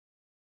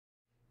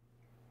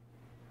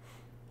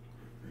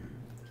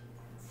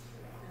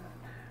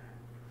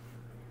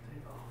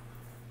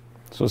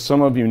So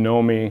some of you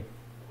know me,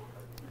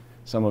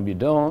 some of you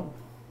don't.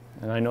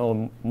 And I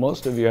know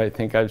most of you, I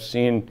think I've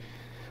seen,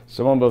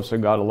 some of us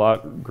have got a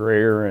lot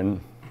grayer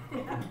and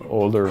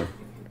older.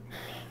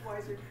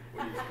 Wiser.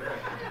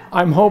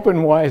 I'm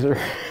hoping wiser.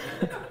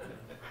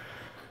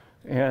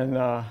 And,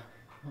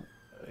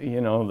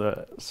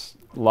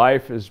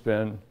 life has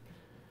been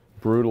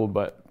brutal,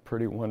 but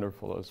pretty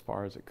wonderful as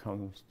far as it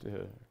comes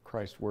to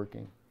Christ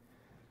working.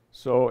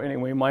 So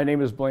anyway, my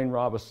name is Blaine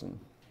Robison.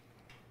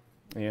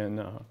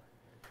 And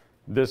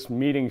this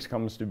meeting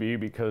comes to be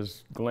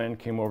because Glenn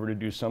came over to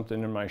do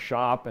something in my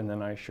shop, and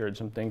then I shared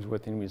some things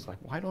with him. He's like,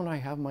 why don't I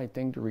have my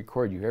thing to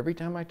record you? Every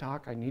time I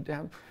talk, I need to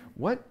have,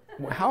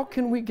 how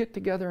can we get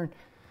together and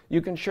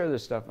you can share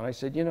this stuff? And I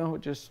said,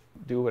 just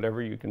do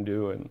whatever you can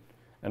do,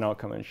 and I'll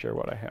come and share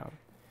what I have.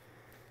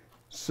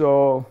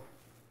 So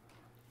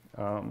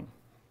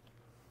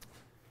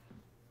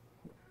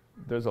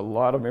there's a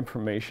lot of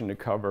information to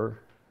cover.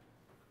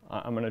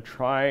 I'm going to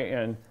try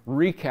and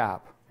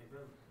recap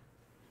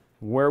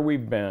where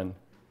we've been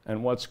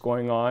and what's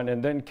going on,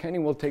 and then Kenny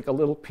will take a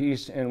little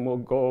piece and we'll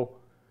go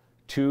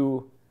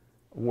to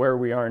where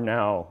we are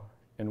now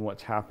and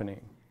what's happening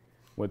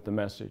with the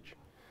message.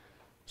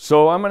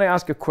 So I'm going to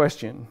ask a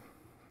question,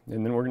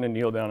 and then we're going to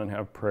kneel down and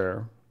have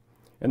prayer.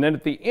 And then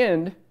at the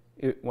end,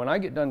 when I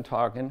get done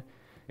talking,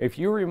 if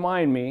you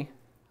remind me,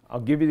 I'll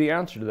give you the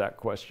answer to that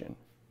question.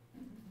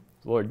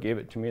 The Lord gave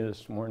it to me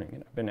this morning,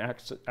 and I've been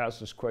asked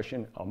this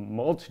question a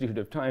multitude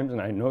of times,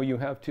 and I know you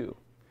have too.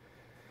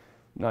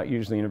 Not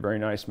usually in a very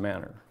nice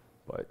manner,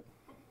 but.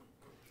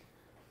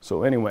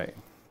 So anyway,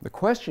 the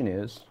question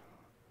is,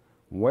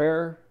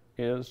 where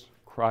is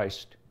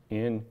Christ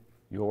in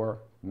your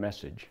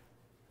message?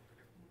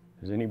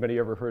 Has anybody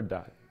ever heard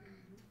that?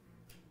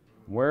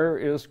 Where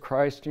is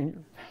Christ in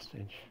your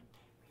message?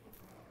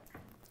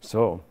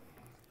 So,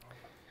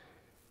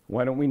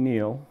 why don't we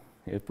kneel,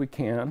 if we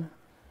can,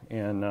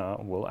 and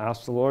we'll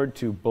ask the Lord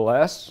to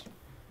bless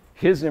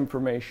His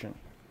information.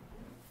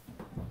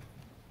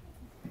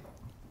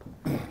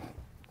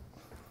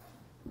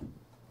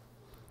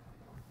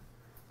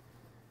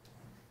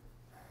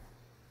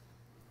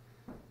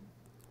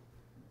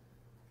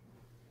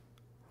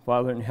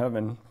 Father in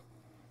heaven,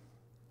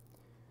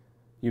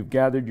 you've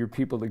gathered your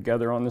people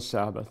together on the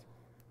Sabbath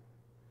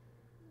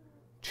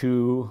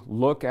to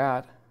look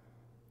at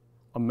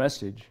a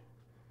message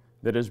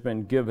that has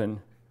been given,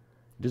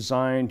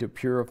 designed to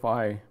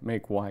purify,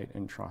 make white,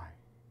 and try.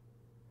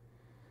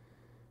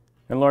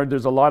 And Lord,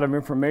 there's a lot of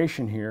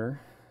information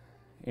here,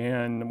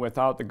 and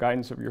without the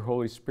guidance of your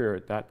Holy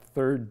Spirit, that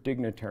third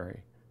dignitary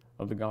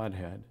of the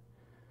Godhead,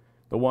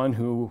 the one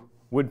who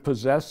would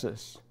possess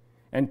us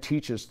and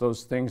teach us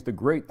those things, the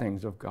great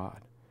things of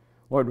God.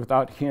 Lord,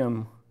 without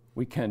Him,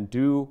 we can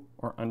do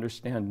or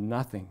understand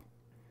nothing.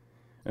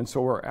 And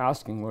so we're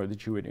asking, Lord,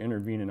 that you would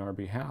intervene in our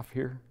behalf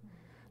here,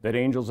 that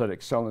angels that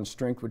excel in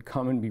strength would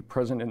come and be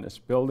present in this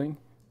building,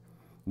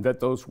 that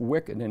those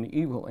wicked and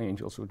evil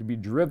angels would be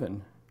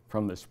driven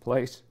from this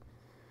place,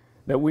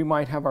 that we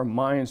might have our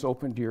minds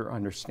open to your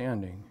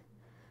understanding.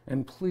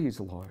 And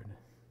please, Lord,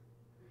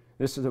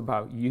 this is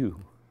about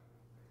you,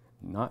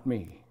 not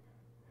me.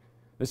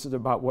 This is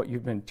about what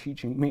you've been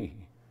teaching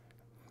me.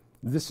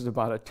 This is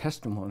about a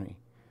testimony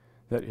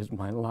that is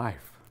my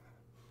life,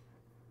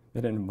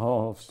 that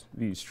involves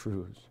these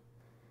truths.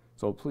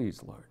 So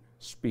please, Lord,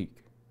 speak.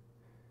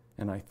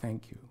 And I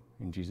thank you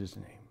in Jesus'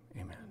 name.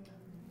 Amen.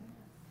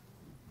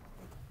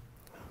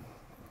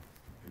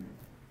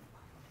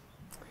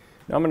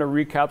 Now I'm going to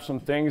recap some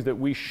things that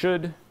we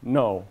should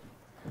know.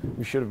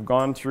 We should have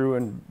gone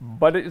through,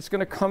 but it's going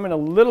to come in a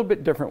little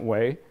bit different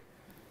way.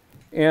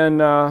 And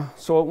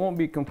so it won't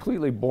be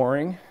completely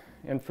boring.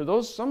 And for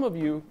those, some of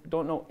you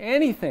don't know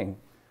anything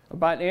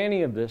about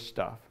any of this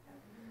stuff.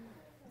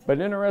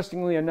 But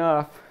interestingly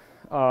enough,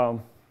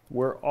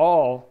 we're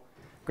all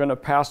going to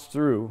pass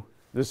through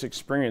this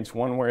experience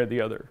one way or the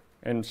other.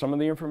 And some of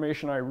the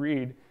information I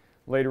read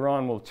later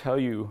on will tell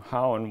you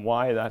how and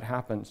why that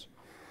happens.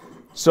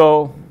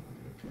 So,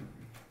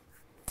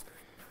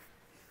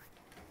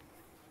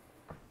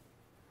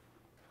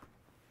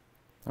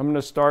 I'm going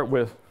to start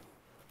with,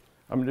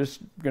 I'm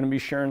just going to be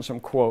sharing some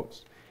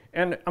quotes.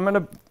 And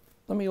let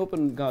me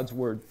open God's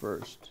Word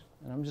first.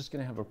 And I'm just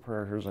going to have a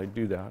prayer here as I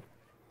do that.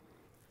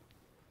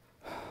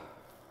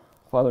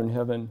 Father in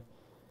heaven,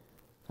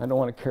 I don't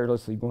want to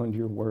carelessly go into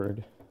your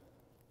Word.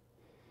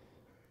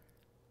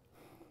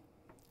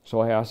 So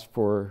I ask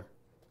for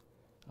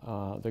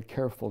the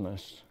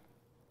carefulness,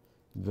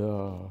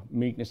 the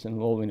meekness and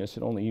lowliness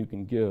that only you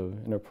can give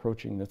in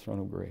approaching the throne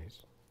of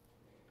grace,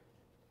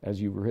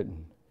 as you've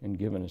written and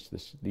given us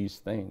these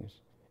things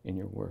in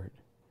your Word.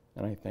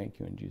 And I thank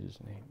you in Jesus'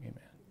 name. Amen.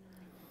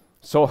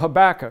 So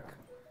Habakkuk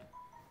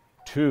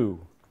 2,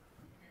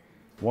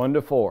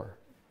 1-4.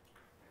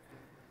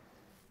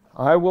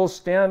 I will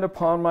stand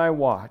upon my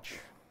watch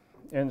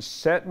and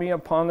set me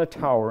upon the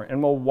tower,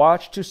 and will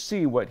watch to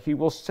see what he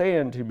will say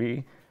unto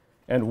me,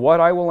 and what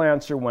I will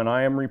answer when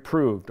I am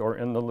reproved. Or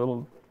in the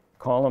little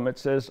column it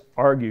says,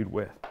 argued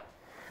with.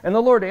 And the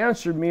Lord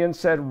answered me and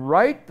said,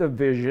 write the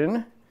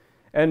vision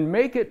and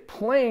make it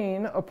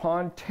plain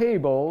upon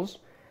tables,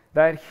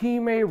 that he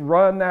may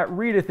run that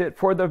readeth it.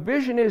 For the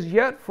vision is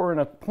yet for an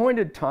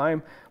appointed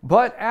time,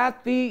 but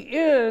at the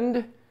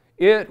end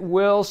it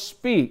will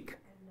speak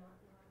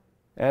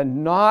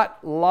and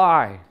not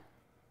lie.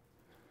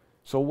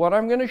 So what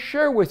I'm going to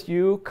share with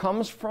you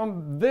comes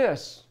from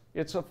this.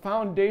 It's a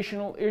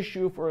foundational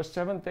issue for a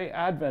Seventh-day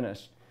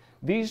Adventist.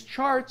 These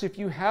charts, if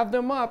you have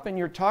them up and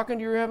you're talking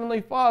to your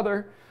Heavenly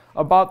Father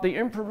about the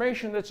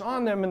information that's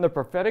on them in the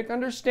prophetic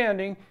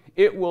understanding,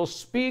 it will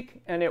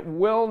speak and it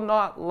will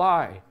not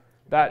lie.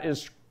 That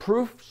is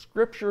proof,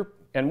 scripture,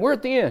 and we're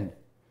at the end.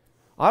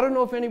 I don't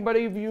know if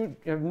anybody of you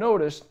have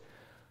noticed,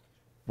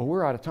 but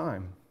we're out of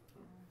time.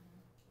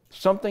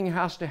 Something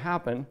has to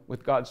happen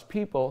with God's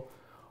people,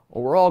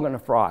 or we're all going to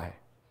fry.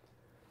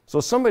 So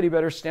somebody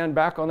better stand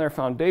back on their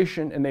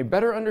foundation, and they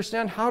better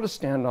understand how to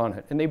stand on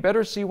it, and they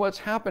better see what's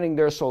happening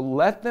there. So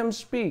let them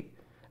speak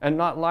and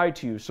not lie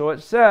to you. So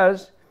it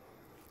says,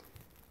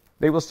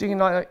 they will seek and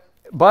not,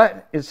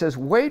 but it says,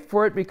 wait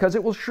for it, because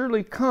it will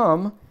surely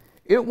come.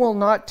 It will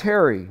not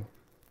tarry.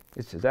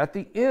 It says, at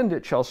the end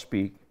it shall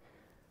speak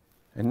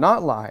and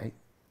not lie.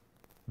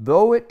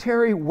 Though it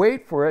tarry,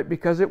 wait for it,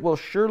 because it will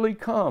surely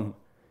come.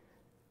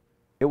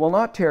 It will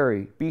not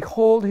tarry.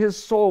 Behold, his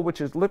soul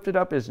which is lifted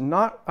up is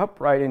not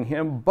upright in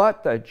him,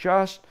 but the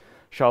just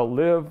shall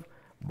live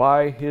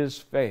by his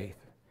faith.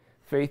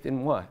 Faith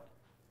in what?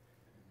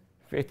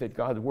 Faith that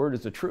God's word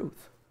is the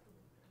truth.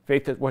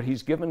 Faith that what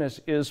he's given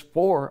us is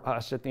for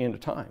us at the end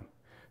of time.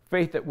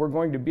 Faith that we're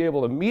going to be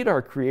able to meet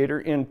our Creator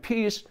in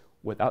peace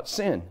without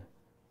sin.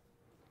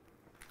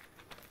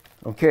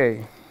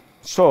 Okay,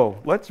 so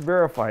let's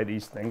verify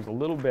these things a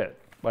little bit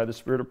by the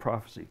spirit of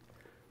prophecy.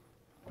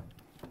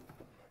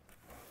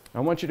 I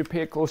want you to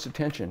pay close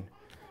attention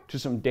to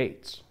some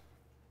dates,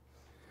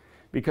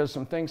 because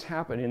some things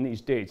happen in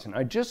these dates. And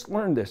I just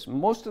learned this.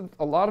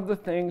 A lot of the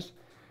things,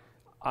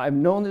 I've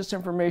known this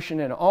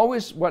information, and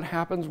always what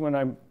happens when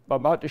I'm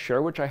about to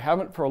share, which I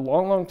haven't for a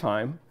long, long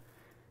time,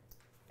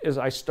 is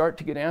I start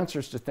to get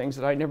answers to things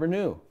that I never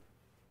knew.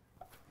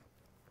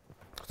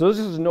 So this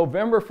is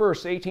November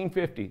 1st,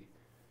 1850.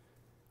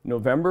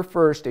 November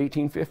 1st,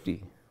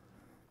 1850.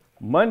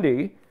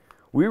 Monday,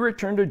 we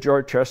returned to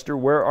Dorchester,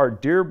 where our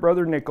dear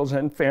brother Nichols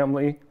and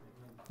family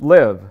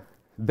live.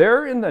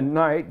 There in the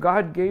night,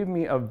 God gave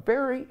me a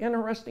very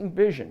interesting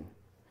vision,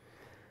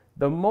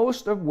 the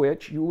most of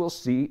which you will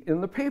see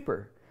in the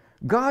paper.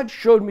 God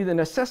showed me the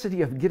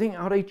necessity of getting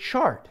out a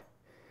chart.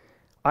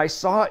 I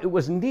saw it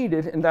was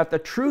needed, and that the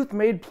truth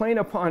made plain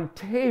upon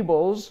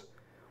tables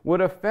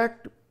would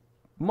affect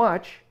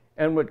much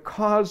and would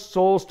cause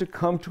souls to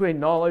come to a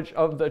knowledge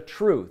of the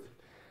truth.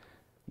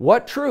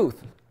 What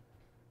truth?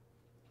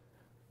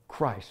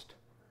 Christ.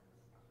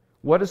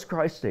 What does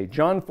Christ say?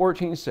 John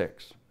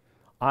 14:6.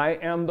 I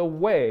am the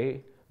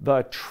way,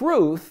 the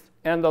truth,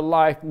 and the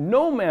life.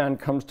 No man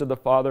comes to the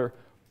Father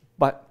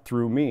but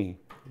through me,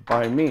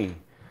 by me.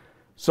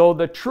 So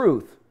the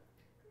truth.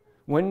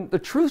 When the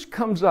truth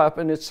comes up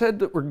and it's said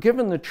that we're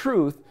given the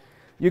truth,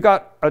 you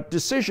got a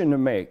decision to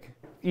make.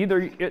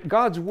 Either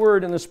God's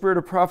word and the spirit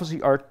of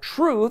prophecy are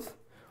truth,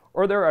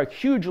 or they're a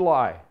huge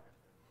lie.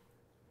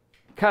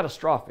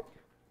 Catastrophic.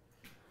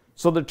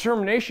 So the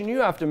determination you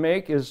have to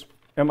make is,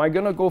 am I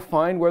going to go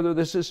find whether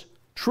this is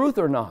truth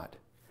or not?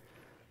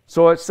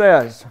 So it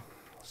says,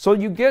 so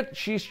you get,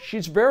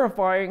 she's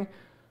verifying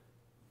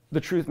the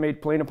truth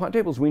made plain upon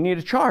tables. We need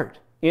a chart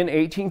in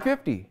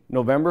 1850,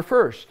 November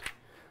 1st.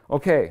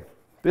 Okay,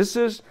 this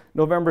is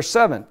November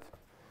 7th.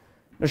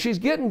 Now she's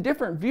getting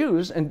different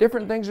views and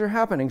different things are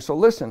happening. So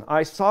listen,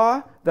 I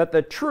saw that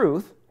the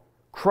truth,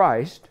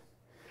 Christ,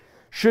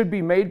 should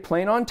be made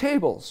plain on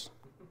tables.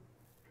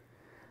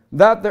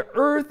 That the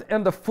earth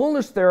and the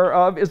fullness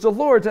thereof is the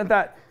Lord's, and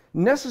that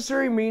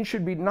necessary means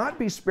should not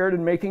be spared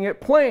in making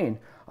it plain.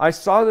 I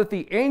saw that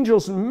the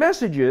angels'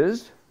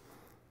 messages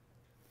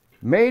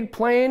made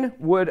plain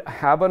would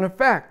have an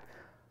effect.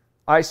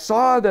 I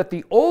saw that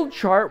the old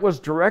chart was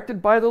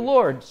directed by the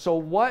Lord. So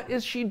what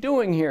is she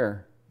doing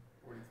here?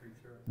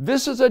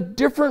 This is a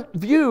different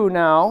view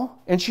now,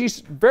 and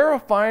she's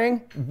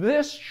verifying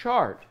this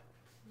chart.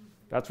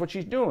 That's what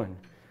she's doing.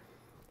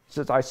 It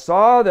says, I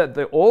saw that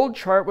the old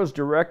chart was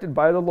directed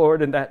by the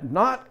Lord, and that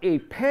not a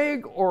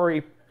peg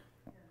of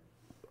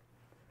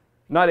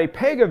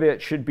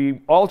it should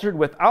be altered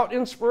without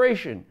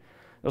inspiration.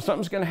 Now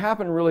something's going to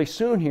happen really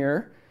soon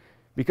here,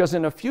 because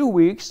in a few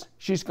weeks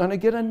she's going to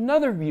get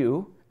another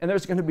view, and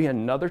there's going to be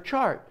another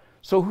chart.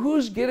 So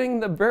who's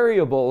getting the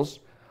variables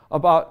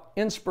about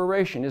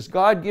inspiration? Is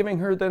God giving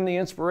her then the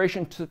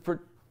inspiration to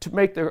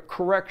make the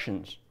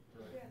corrections?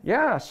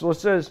 Yeah, so it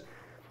says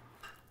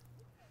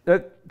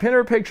that pin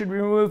or peg should be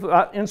removed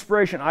without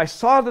inspiration. I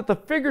saw that the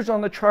figures on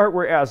the chart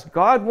were as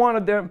God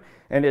wanted them,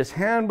 and his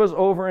hand was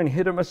over and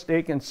hid a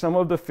mistake in some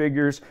of the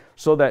figures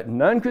so that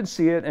none could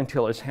see it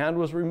until his hand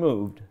was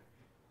removed.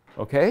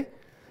 Okay?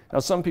 Now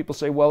some people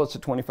say, well, it's a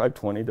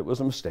 25-20 that was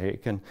a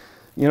mistake. And,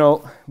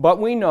 but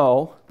we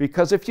know,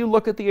 because if you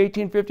look at the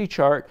 1850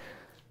 chart,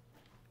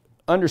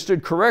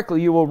 understood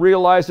correctly, you will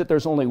realize that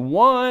there's only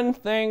one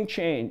thing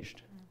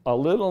changed. A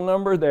little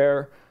number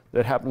there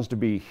that happens to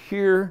be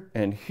here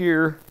and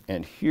here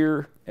and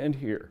here and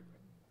here.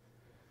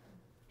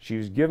 She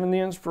was given the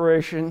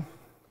inspiration,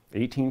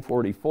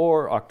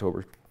 1844,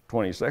 October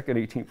 22nd,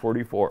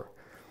 1844.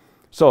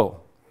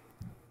 So,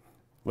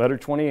 letter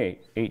 28,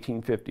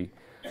 1850,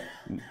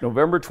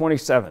 November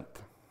 27th.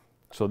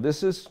 So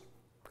this is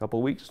a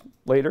couple weeks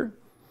later.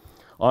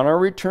 On our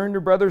return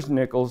to Brothers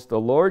Nichols, the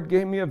Lord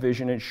gave me a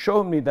vision and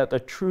showed me that the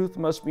truth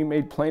must be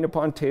made plain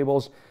upon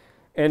tables,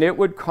 and it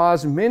would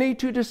cause many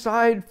to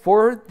decide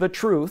for the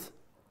truth.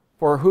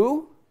 For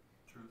who?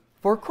 Truth.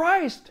 For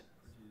Christ.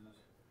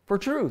 For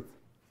truth.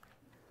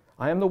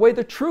 I am the way,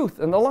 the truth,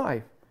 and the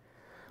life.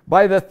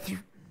 By the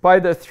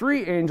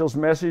three angels'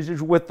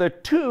 messages, with the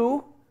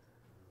two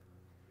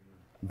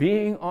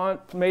being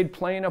made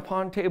plain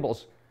upon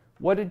tables.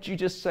 What did you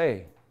just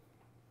say?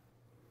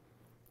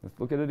 Let's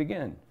look at it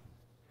again.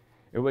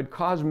 It would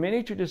cause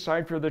many to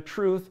decide for the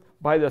truth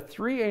by the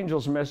three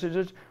angels'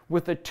 messages,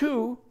 with the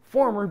two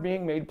former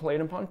being made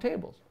plain upon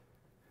tables.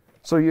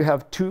 So you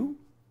have two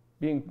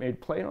being made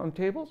plain on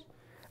tables,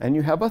 and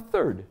you have a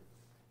third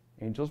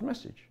angel's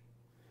message.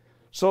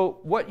 So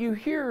what you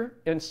hear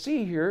and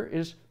see here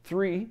is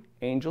three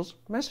angels'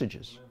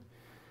 messages.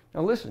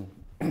 Now listen.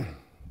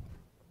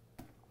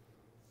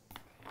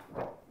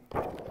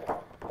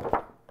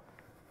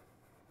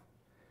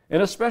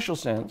 In a special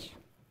sense,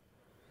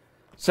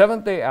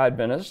 Seventh-day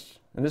Adventists,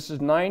 and this is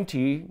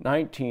 9T,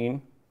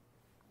 19,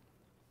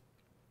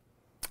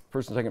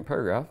 first and second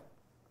paragraph.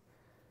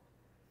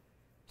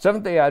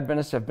 Seventh-day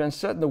Adventists have been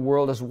set in the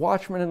world as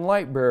watchmen and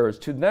light bearers.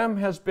 To them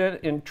has been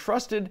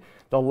entrusted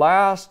the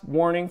last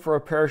warning for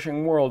a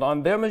perishing world.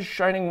 On them is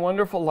shining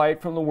wonderful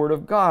light from the Word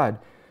of God.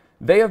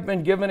 They have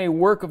been given a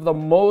work of the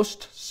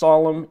most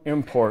solemn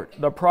import,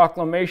 the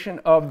proclamation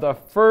of the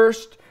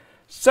first,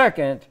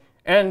 second,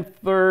 and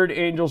third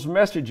angels'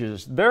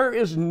 messages. There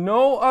is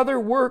no other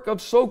work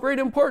of so great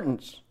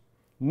importance.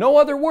 No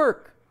other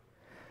work.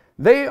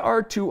 They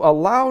are to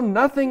allow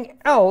nothing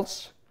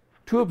else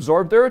to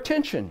absorb their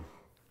attention.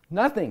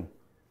 Nothing.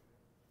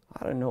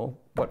 I don't know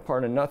what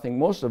part of nothing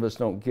most of us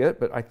don't get,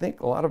 but I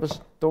think a lot of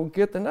us don't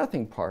get the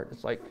nothing part.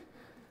 It's like,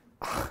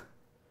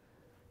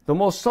 the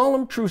most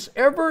solemn truths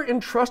ever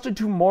entrusted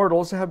to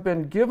mortals have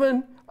been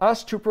given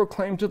us to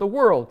proclaim to the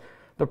world.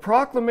 The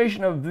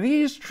proclamation of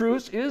these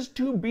truths is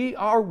to be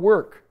our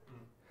work.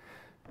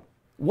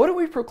 What are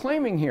we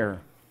proclaiming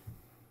here?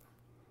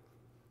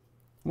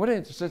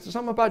 It's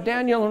something about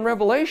Daniel and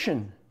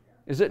Revelation,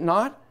 is it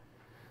not?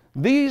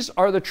 These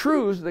are the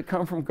truths that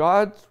come from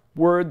God's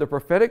Word, the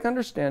prophetic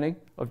understanding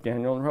of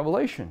Daniel and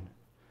Revelation.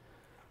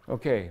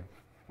 Okay.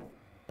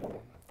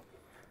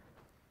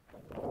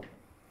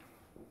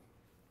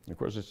 Of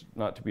course, it's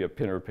not to be a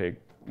pin or a peg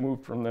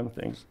moved from them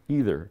things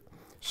either.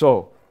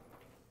 So,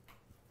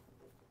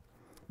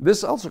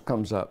 this also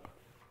comes up.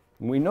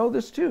 We know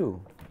this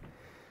too.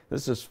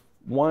 This is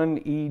 1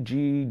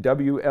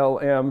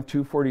 EGWLM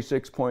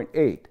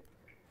 246.8.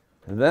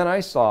 Then I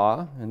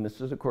saw, and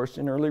this is of course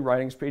in early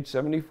writings, page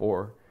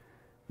 74,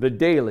 the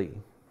daily,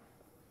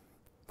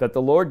 that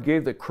the Lord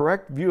gave the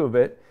correct view of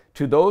it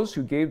to those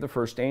who gave the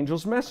first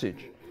angel's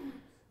message.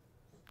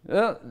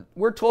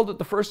 We're told that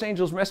the first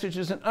angel's message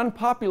is an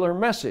unpopular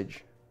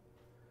message.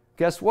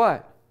 Guess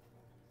what?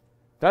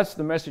 That's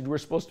the message we're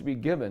supposed to be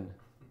given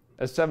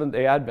as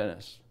Seventh-day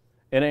Adventists.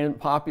 It ain't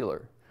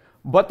popular.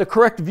 But the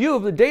correct view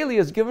of the daily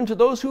is given to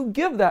those who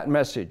give that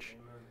message.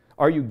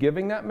 Are you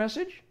giving that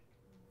message?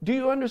 Do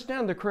you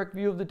understand the correct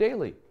view of the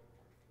daily?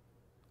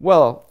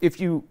 Well,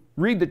 if you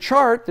read the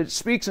chart that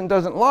speaks and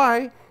doesn't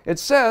lie, it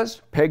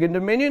says pagan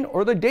dominion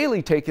or the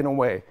daily taken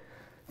away.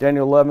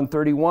 Daniel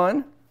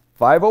 11:31,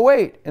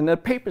 508, and the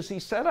papacy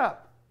set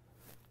up.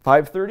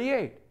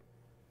 538.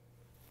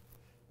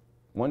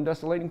 One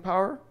desolating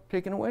power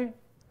taken away,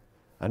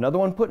 another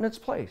one put in its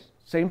place.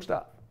 Same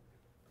stuff.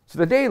 So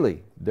the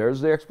daily,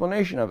 there's the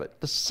explanation of it.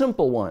 The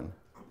simple one.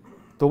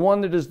 The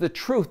one that is the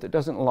truth that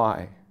doesn't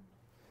lie.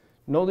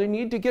 No, they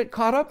need to get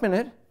caught up in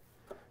it.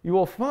 You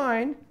will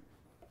find,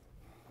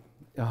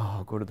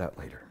 I'll go to that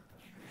later.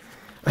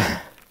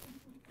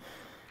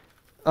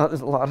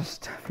 There's a lot of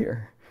stuff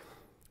here.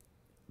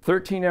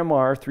 13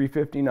 MR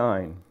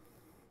 359.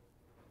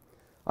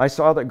 I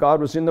saw that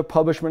God was in the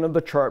publishment of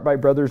the chart by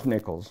Brothers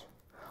Nichols.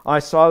 I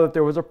saw that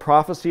there was a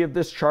prophecy of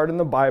this chart in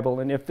the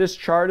Bible, and if this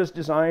chart is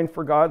designed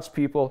for God's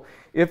people,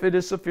 if it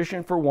is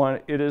sufficient for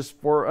one, it is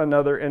for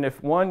another, and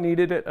if one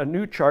needed it, a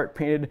new chart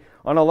painted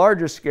on a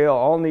larger scale,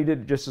 all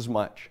needed just as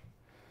much.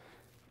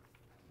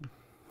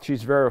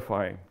 She's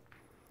verifying.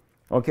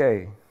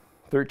 Okay,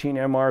 13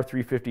 MR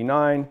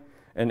 359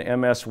 and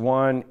MS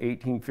 1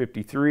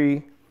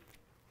 1853,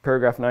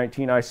 paragraph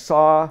 19. I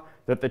saw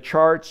that the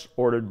charts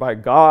ordered by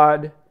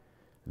God,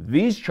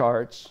 these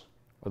charts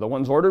are the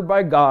ones ordered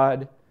by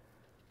God,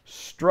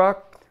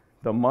 struck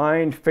the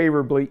mind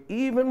favorably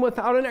even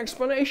without an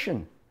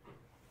explanation.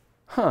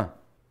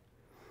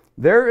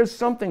 There is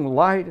something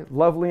light,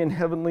 lovely, and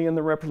heavenly in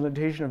the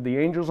representation of the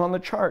angels on the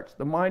charts.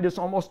 The mind is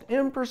almost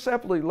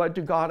imperceptibly led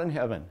to God in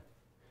heaven.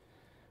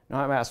 Now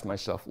I'm asking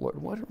myself,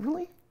 Lord, what,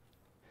 really?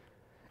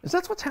 Is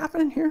that what's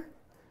happening here?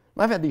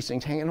 I've had these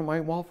things hanging on my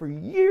wall for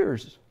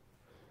years.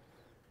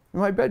 In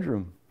my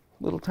bedroom,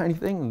 little tiny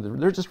thing.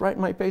 They're just right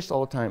in my face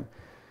all the time.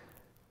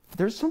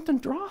 There's something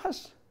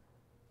draws.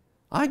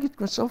 I get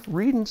myself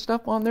reading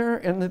stuff on there,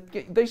 and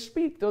they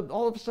speak.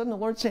 All of a sudden, the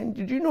Lord's saying,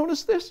 did you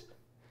notice this?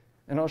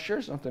 And I'll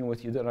share something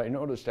with you that I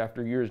noticed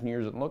after years and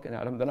years of looking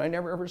at them that I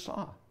never ever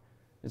saw.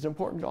 It's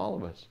important to all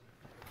of us.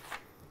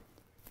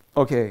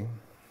 Okay.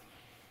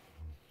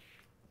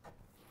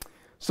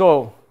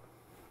 So,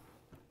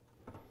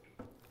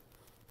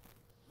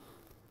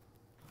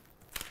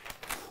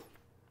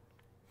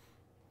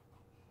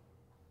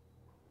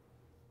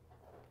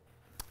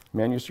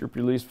 Manuscript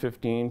Release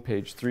 15,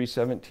 page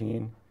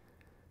 317,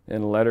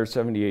 and Letter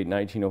 78,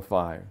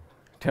 1905.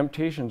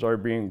 Temptations are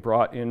being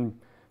brought in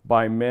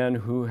by men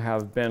who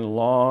have been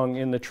long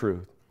in the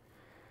truth.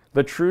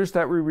 The truths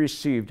that we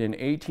received in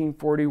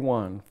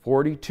 1841,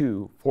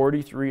 42,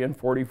 43, and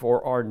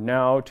 44 are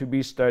now to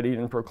be studied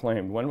and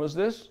proclaimed. When was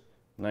this?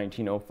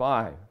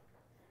 1905.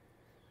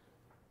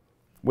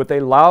 With a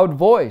loud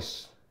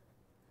voice,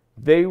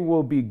 they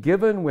will be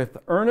given with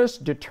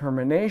earnest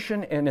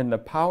determination and in the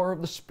power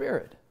of the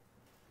Spirit.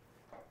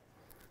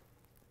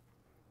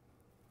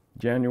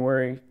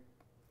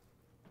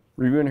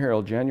 Review and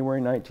Herald, January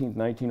 19,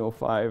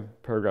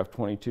 1905, paragraph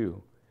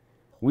 22.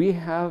 We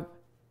have,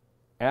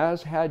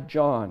 as had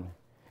John,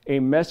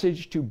 a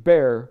message to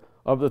bear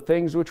of the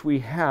things which we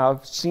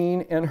have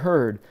seen and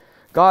heard.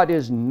 God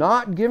is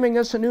not giving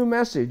us a new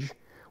message.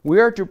 We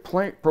are to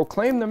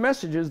proclaim the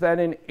messages that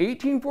in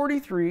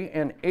 1843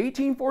 and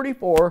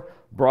 1844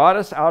 brought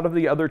us out of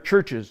the other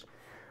churches.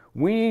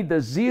 We need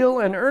the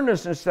zeal and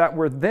earnestness that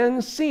were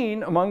then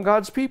seen among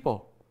God's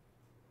people.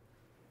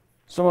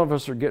 Some of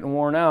us are getting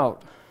worn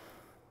out,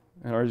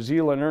 and our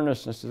zeal and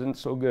earnestness isn't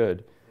so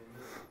good.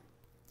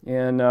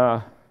 And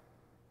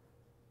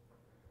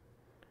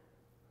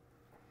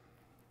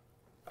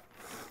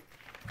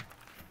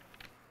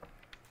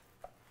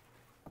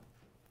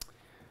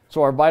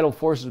so our vital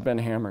force has been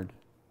hammered.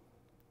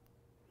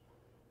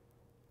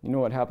 You know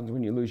what happens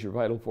when you lose your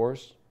vital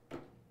force?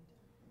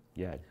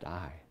 You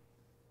die.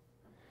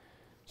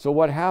 So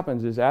what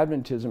happens is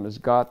Adventism has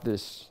got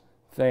this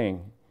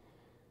thing.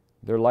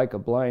 They're like a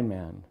blind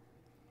man.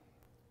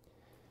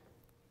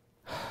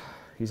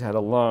 He's had a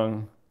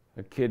lung,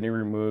 a kidney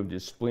removed,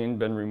 his spleen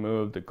been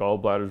removed, the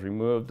gallbladder's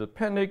removed, the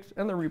appendix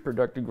and the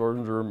reproductive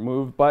organs are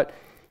removed, but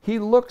he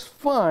looks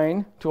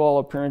fine to all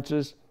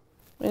appearances,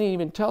 and he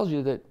even tells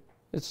you that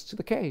it's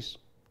the case.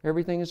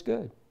 Everything is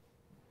good.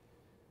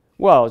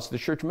 Well, it's the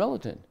church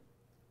militant.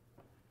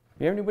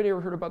 Have anybody ever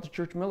heard about the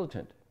church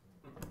militant?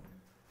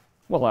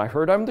 Well, I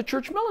heard I'm the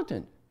church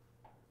militant.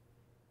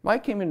 I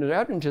came into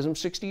Adventism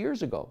 60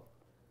 years ago.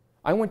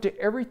 I went to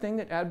everything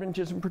that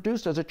Adventism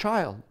produced as a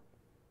child.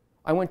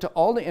 I went to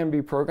all the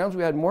MB programs.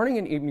 We had morning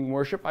and evening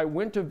worship. I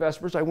went to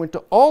Vespers. I went to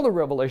all the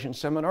Revelation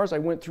seminars. I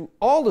went through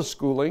all the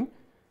schooling.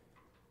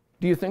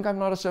 Do you think I'm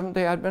not a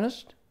Seventh-day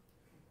Adventist?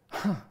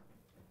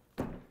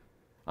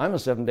 I'm a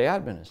Seventh-day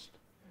Adventist.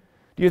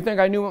 Do you think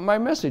I knew what my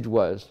message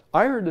was?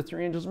 I heard the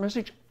three angels'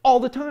 message all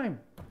the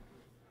time.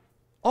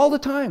 All the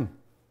time.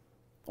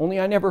 Only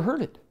I never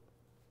heard it.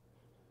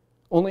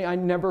 Only I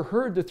never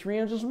heard the three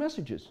angels'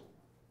 messages.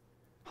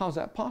 How's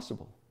that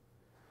possible?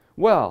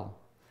 Well,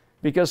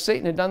 because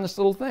Satan had done this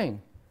little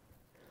thing.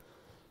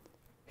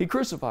 He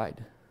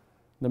crucified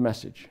the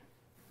message.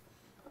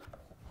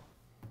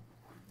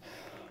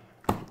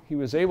 He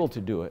was able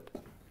to do it.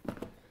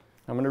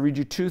 I'm going to read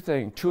you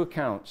two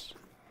accounts.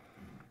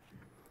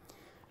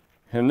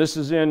 And this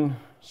is in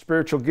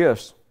Spiritual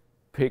Gifts.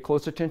 Pay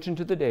close attention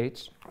to the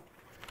dates.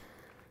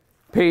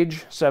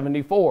 Page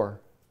 74.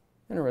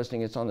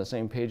 Interesting, it's on the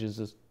same page as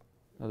this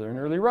other in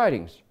early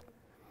writings.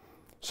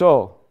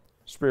 So,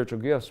 Spiritual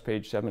Gifts,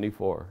 page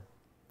 74.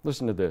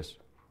 Listen to this.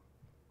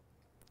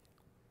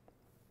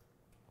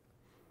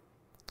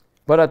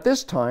 But at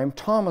this time,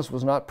 Thomas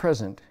was not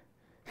present.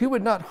 He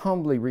would not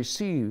humbly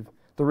receive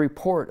the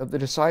report of the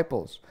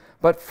disciples,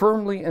 but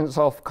firmly and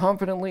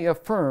self-confidently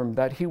affirmed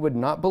that he would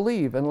not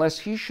believe unless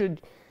he should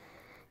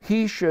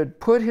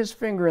put his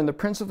finger in the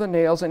prints of the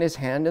nails and his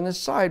hand in his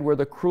side where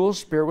the cruel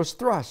spear was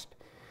thrust.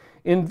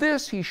 In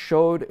this he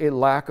showed a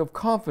lack of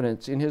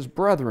confidence in his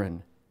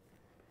brethren.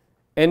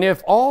 And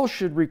if all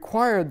should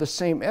require the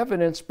same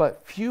evidence,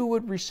 but few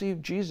would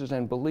receive Jesus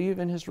and believe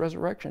in his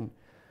resurrection.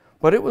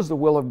 But it was the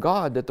will of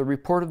God that the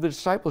report of the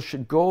disciples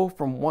should go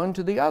from one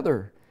to the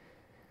other,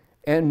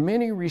 and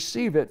many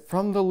receive it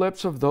from the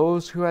lips of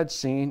those who had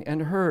seen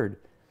and heard.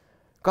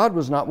 God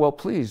was not well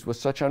pleased with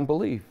such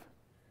unbelief.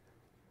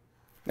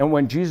 And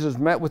when Jesus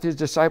met with his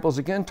disciples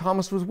again,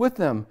 Thomas was with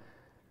them.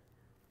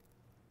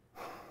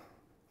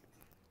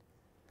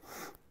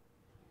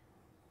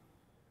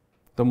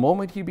 The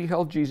moment he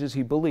beheld Jesus,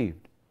 he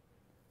believed.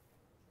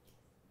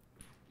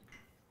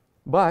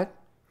 But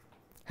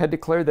had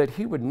declared that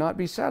he would not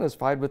be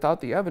satisfied without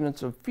the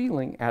evidence of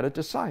feeling added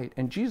to sight.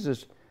 And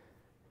Jesus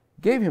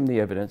gave him the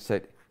evidence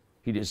that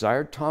he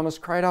desired. Thomas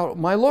cried out,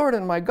 "My Lord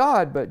and my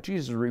God!" But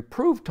Jesus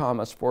reproved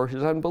Thomas for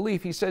his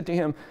unbelief. He said to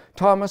him,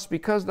 "Thomas,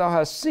 because thou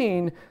hast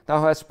seen,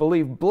 thou hast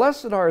believed.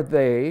 Blessed are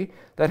they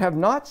that have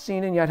not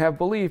seen and yet have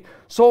believed.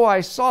 So I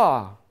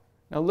saw."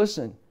 Now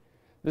listen,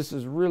 this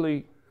is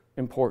really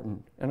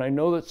important. And I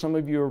know that some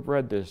of you have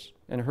read this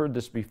and heard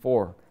this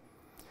before.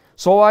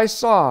 "So I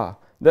saw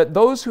that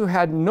those who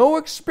had no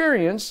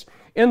experience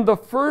in the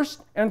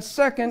first and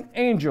second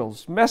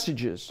angels'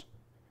 messages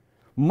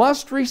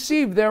must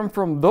receive them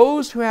from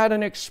those who had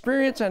an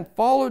experience and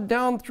followed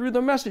down through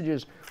the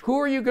messages." Who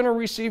are you going to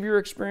receive your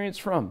experience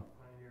from?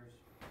 Pioneers.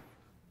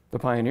 The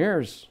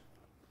pioneers.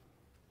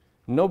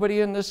 Nobody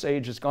in this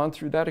age has gone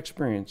through that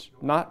experience.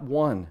 Not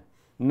one.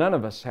 None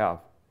of us have.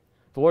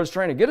 The Lord's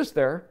trying to get us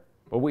there,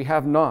 but we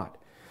have not.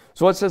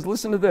 So it says,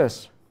 listen to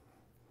this.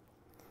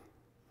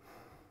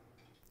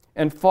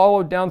 "And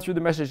followed down through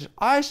the messages.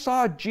 I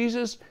saw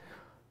Jesus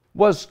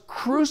was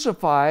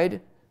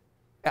crucified.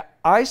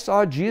 I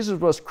saw Jesus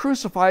was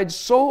crucified,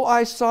 so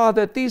I saw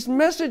that these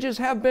messages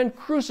have been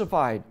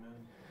crucified."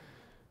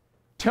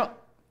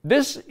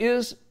 This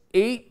is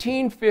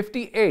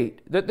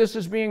 1858 that this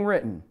is being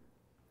written.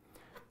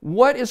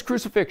 What is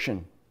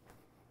crucifixion?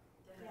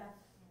 Death.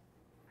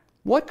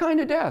 What kind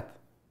of death?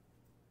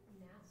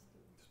 Nasty.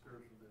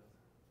 Spiritual death.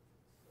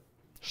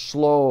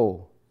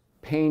 Slow,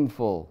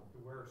 painful.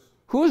 The worst.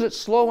 Who is it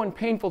slow and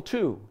painful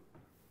to?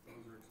 Those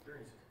are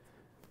experiences.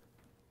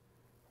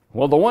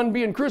 Well, the one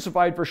being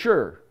crucified for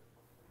sure.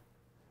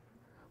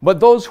 But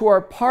those who are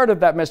part of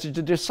that message,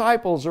 the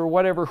disciples or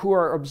whatever, who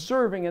are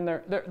observing and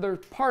they're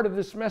part of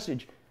this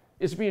message,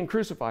 is being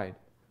crucified,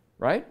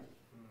 right?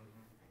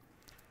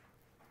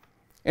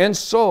 And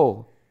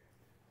so,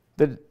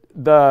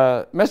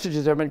 the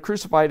messages have been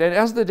crucified. And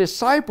as the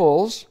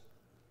disciples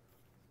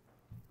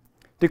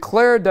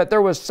declared that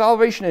there was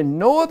salvation in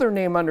no other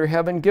name under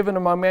heaven given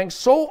among men,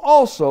 so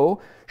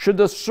also should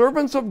the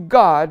servants of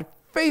God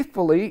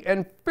faithfully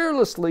and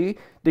fearlessly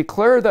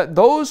declare that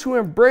those who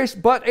embrace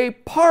but a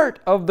part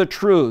of the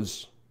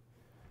truths,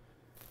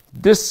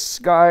 this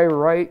guy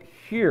right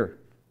here,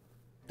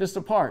 this is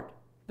a part.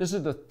 This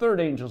is the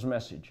third angel's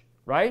message,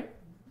 right?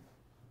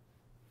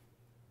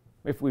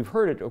 If we've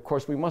heard it, of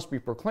course, we must be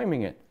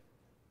proclaiming it,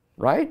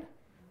 right?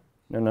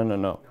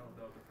 No.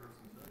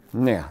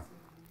 Yeah.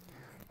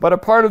 But a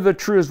part of the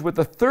truths with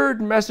the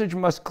third message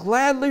must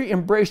gladly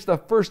embrace the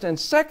first and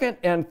second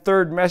and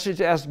third message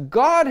as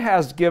God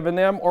has given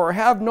them, or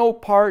have no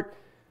part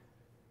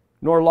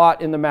nor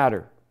lot in the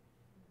matter.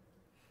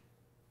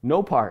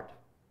 No part.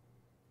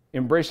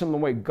 Embrace them the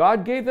way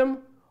God gave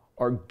them,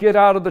 or get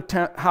out of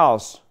the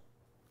house.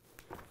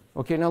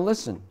 Okay, now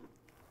listen.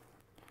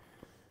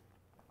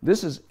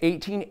 This is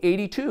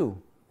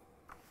 1882.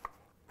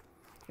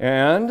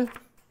 And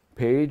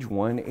page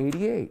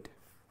 188.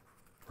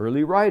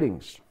 Early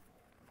writings.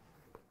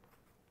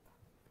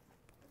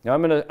 Now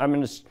I'm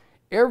going to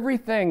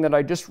everything that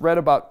I just read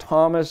about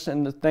Thomas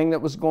and the thing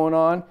that was going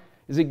on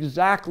is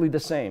exactly the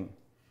same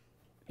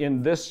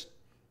in this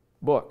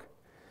book.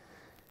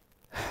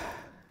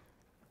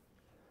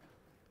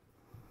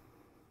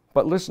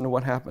 But listen to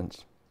what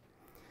happens.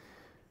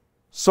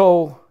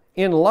 "So,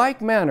 in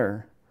like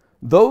manner,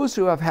 those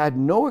who have had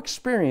no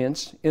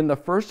experience in the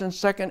first and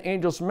second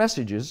angels'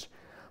 messages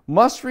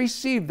must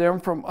receive them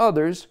from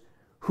others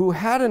who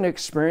had an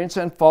experience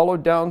and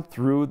followed down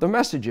through the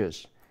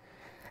messages.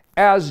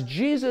 As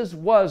Jesus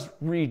was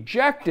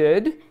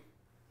rejected,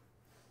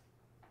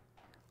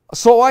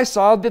 so I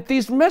saw that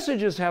these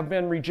messages have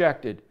been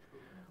rejected."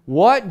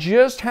 What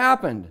just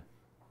happened?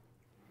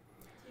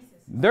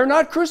 They're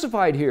not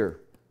crucified here,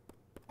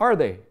 are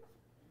they?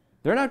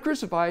 They're not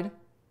crucified.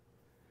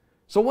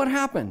 So what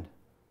happened?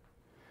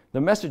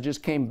 The messages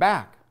came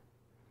back.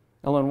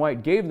 Ellen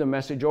White gave the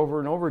message over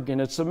and over again.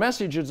 It's the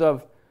messages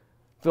of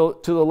to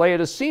the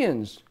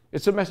Laodiceans.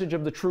 It's a message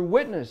of the true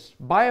witness.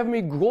 "Buy of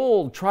me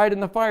gold tried in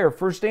the fire,"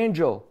 first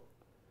angel.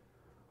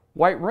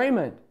 "White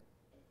raiment,"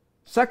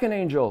 second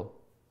angel.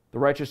 "The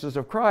righteousness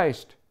of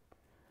Christ,"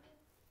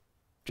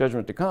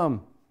 judgment to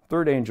come,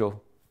 third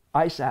angel.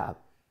 "Eye salve."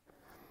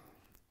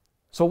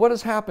 So what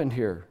has happened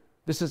here?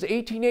 This is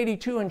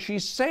 1882, and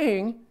she's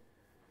saying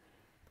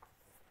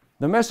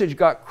the message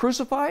got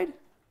crucified.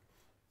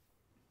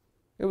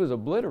 It was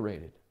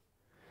obliterated.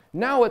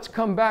 Now it's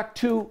come back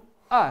to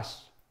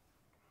us.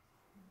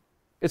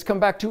 It's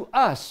come back to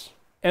us.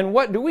 And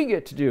what do we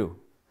get to do?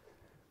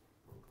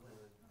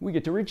 We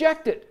get to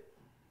reject it.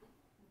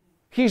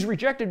 He's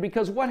rejected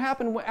because what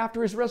happened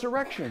after his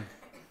resurrection?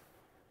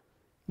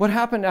 What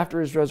happened after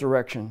his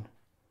resurrection?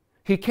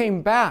 He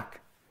came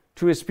back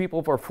to his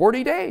people for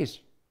 40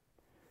 days.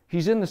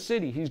 He's in the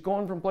city. He's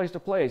going from place to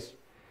place.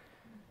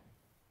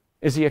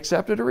 Is he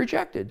accepted or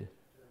rejected?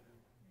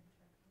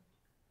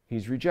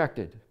 He's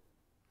rejected.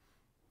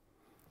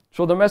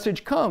 So the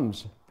message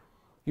comes.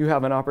 You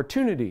have an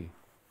opportunity.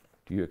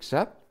 Do you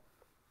accept?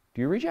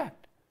 Do you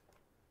reject?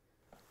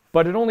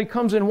 But it only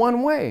comes in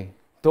one way,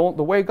 the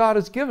way God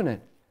has given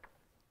it.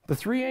 The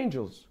three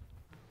angels.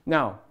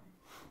 Now,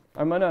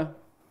 I'm going to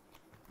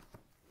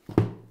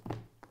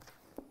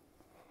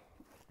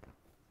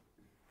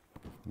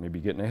maybe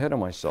getting ahead of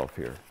myself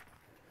here.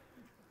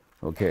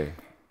 Okay.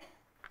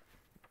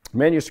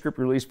 Manuscript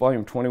Release,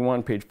 Volume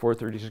 21, page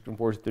 436 and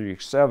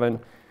 437.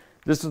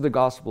 This is the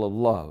gospel of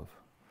love.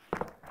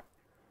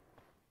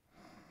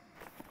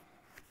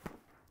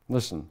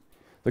 Listen,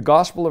 the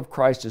gospel of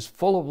Christ is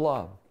full of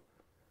love,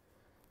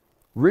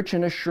 rich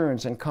in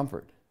assurance and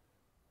comfort.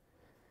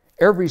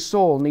 Every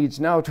soul needs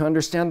now to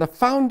understand the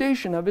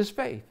foundation of his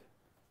faith.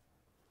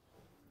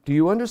 Do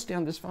you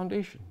understand this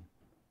foundation?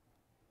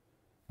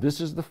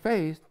 This is the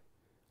faith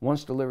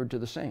once delivered to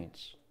the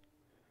saints.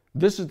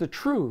 This is the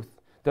truth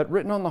that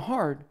written on the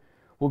heart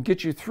will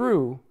get you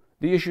through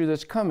the issue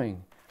that's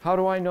coming. How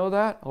do I know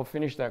that? I'll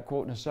finish that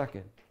quote in a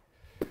second.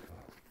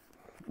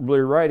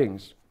 Blaine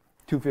Writings,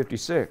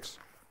 256.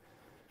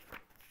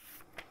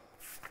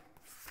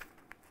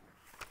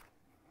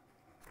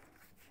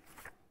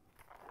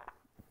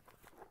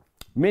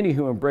 Many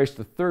who embrace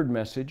the third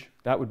message,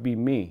 that would be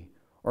me,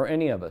 or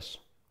any of us,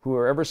 who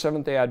are ever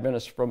Seventh-day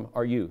Adventists from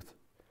our youth.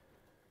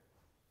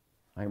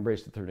 I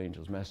embraced the third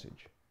angel's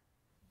message,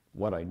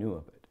 what I knew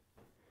of it.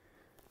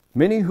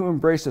 Many who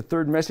embraced the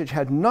third message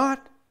had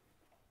not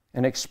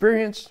an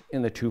experience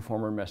in the two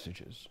former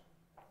messages.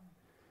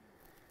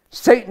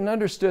 Satan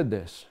understood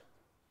this.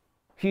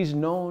 He's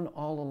known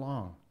all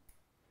along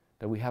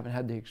that we haven't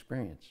had the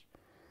experience.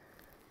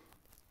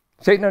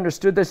 Satan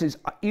understood this. His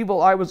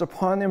evil eye was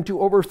upon them to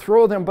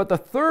overthrow them, but the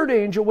third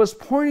angel was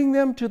pointing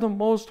them to the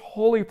most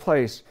holy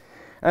place.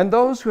 And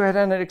those who had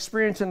had an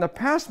experience in the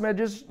past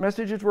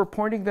messages were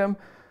pointing them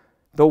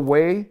the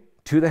way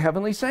to the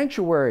heavenly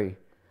sanctuary.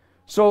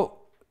 So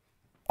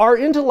our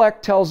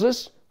intellect tells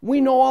us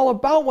we know all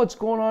about what's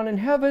going on in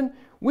heaven.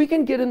 We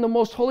can get in the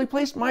most holy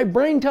place. My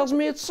brain tells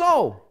me it's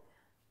so.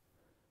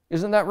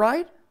 Isn't that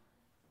right?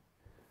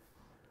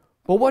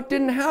 But what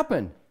didn't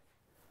happen?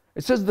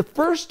 It says the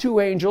first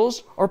two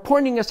angels are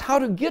pointing us how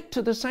to get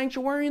to the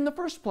sanctuary in the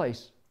first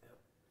place.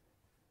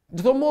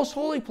 To the most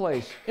holy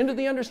place, into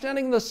the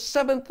understanding of the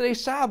seventh-day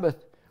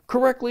Sabbath,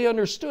 correctly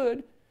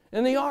understood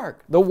in the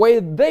ark, the way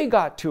they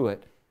got to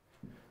it.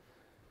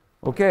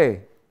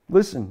 Okay,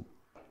 listen.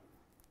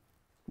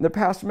 The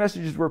past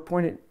messages were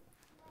pointed.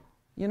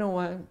 You know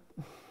what? I'm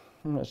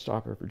going to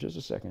stop here for just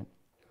a second.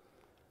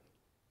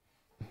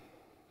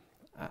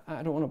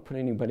 I don't want to put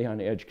anybody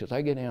on edge because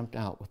I get amped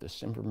out with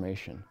this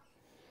information.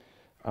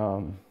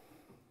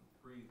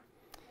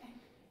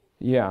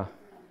 Yeah.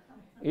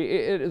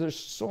 There's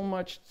so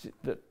much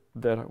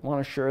that I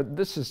want to share.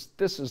 This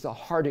is the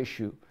heart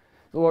issue.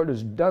 The Lord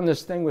has done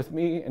this thing with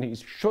me, and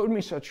He's showed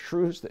me such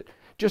truths that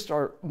just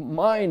are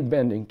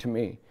mind-bending to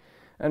me.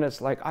 And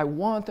it's like, I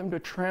want them to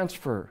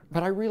transfer,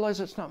 but I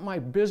realize it's not my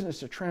business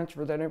to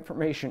transfer that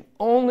information.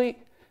 Only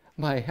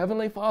my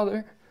Heavenly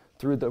Father,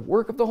 through the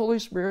work of the Holy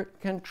Spirit,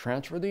 can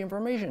transfer the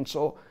information.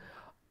 So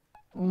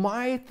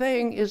my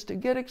thing is to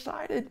get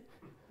excited.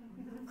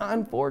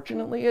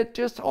 Unfortunately, it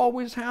just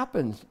always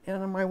happens.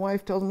 And my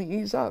wife tells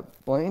me, ease up,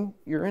 Blaine,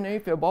 you're in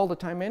AFib all the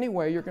time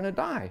anyway, you're going to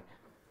die.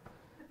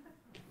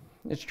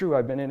 It's true,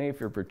 I've been in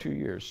AFib for 2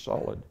 years,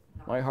 solid.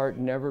 My heart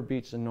never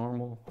beats a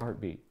normal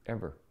heartbeat,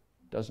 ever.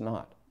 Does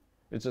not.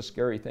 It's a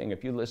scary thing.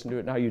 If you listen to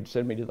it now, you'd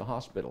send me to the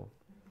hospital.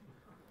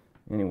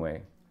 Anyway,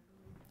 it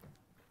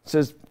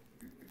says,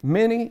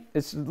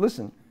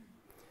 listen,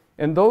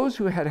 and those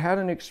who had had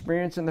an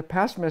experience in the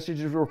past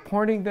messages were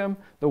pointing them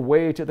the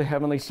way to the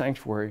heavenly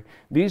sanctuary.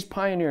 These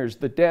pioneers,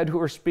 the dead who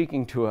are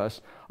speaking to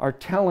us, are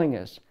telling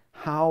us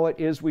how it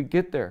is we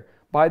get there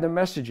by the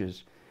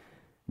messages.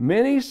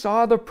 Many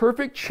saw the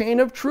perfect chain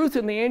of truth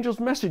in the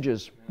angel's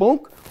messages.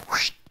 Bonk,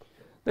 whoosh.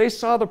 They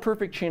saw the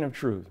perfect chain of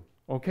truth,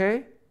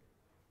 okay?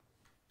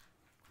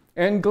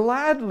 And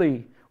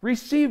gladly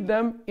received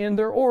them in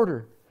their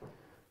order.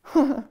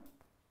 In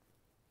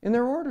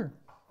their order.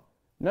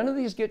 None of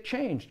these get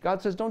changed.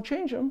 God says, don't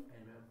change them.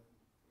 Amen.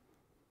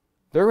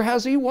 They're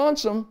as He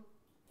wants them.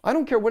 I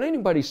don't care what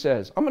anybody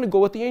says. I'm going to go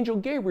with the angel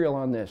Gabriel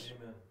on this.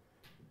 Amen.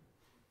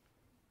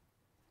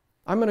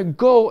 I'm going to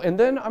go, and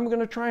then I'm going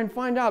to try and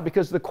find out,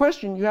 because the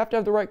question, you have to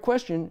have the right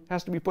question,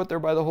 has to be put there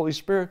by the Holy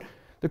Spirit.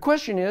 The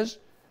question is,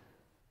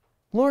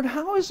 Lord,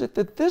 how is it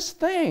that this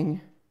thing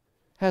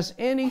has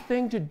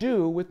anything to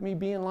do with me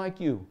being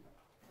like you?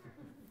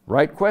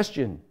 Right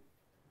question.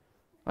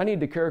 I need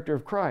the character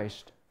of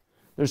Christ.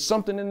 There's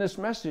something in this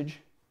message,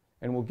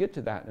 and we'll get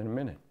to that in a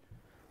minute.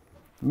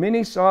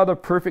 Many saw the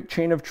perfect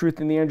chain of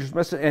truth in the angel's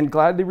message and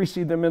gladly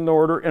received them in the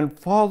order and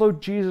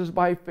followed Jesus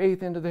by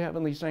faith into the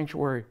heavenly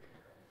sanctuary.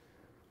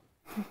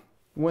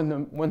 When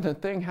the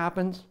thing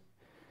happens,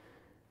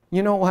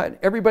 you know what?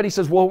 Everybody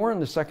says, well, we're in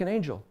the second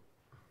angel.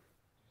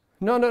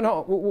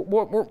 No.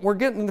 We're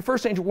getting the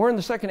first angel. We're in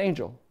the second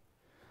angel.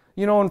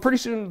 You know, and pretty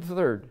soon the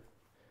third.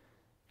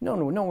 No,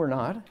 we're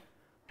not.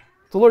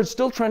 The Lord's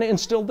still trying to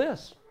instill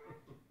this.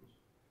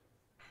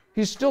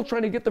 He's still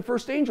trying to get the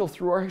first angel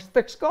through our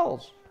thick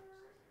skulls.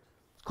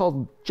 It's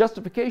called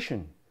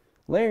justification.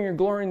 Laying your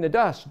glory in the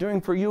dust.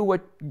 Doing for you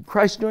what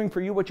Christ doing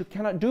for you what you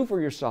cannot do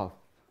for yourself.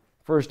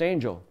 first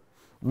angel,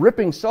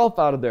 ripping self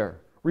out of there,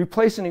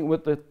 replacing it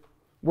with the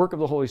work of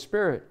the Holy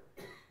Spirit,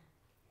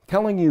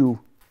 telling you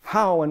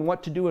how and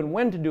what to do and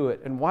when to do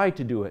it and why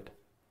to do it.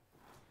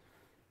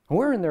 And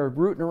we're in there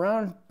rooting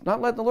around,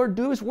 not letting the Lord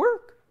do His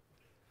work.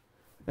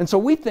 And so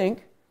we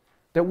think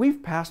that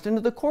we've passed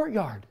into the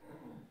courtyard.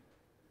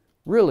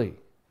 Really.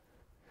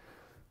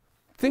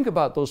 Think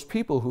about those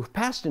people who've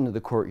passed into the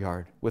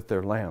courtyard with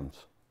their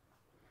lambs.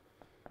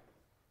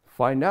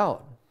 Find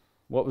out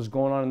what was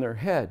going on in their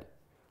head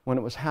when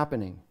it was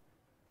happening.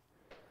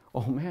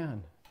 Oh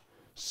man,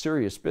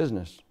 serious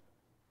business.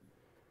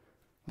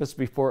 That's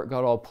before it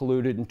got all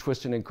polluted and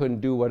twisted and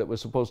couldn't do what it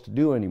was supposed to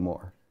do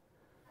anymore.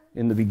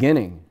 In the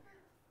beginning,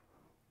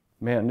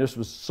 man, this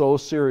was so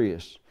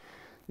serious.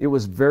 It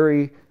was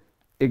very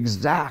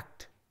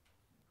exact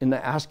in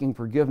the asking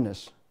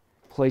forgiveness,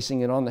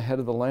 placing it on the head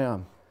of the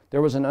lamb.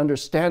 There was an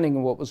understanding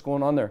of what was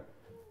going on there.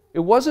 It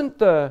wasn't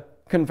the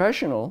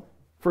confessional,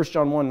 1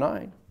 John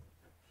 1:9.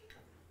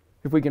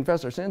 If we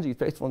confess our sins, He's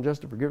faithful and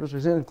just to forgive us our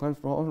sins and cleanse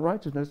from all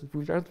unrighteousness.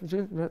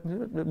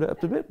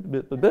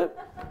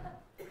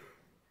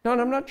 No,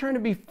 and I'm not trying to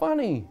be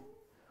funny.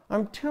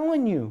 I'm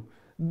telling you,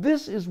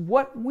 this is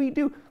what we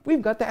do.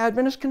 We've got the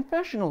Adventist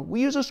confessional.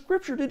 We use a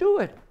scripture to do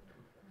it.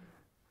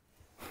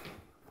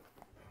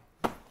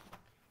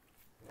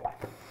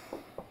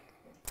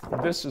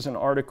 This is an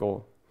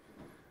article,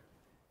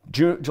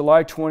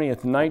 July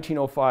 20th,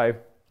 1905.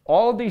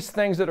 All these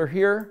things that are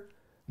here,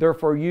 they're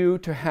for you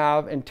to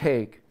have and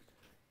take.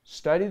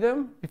 Study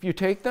them if you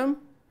take them.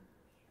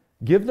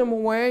 Give them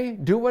away.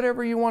 Do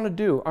whatever you want to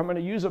do. I'm going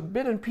to use a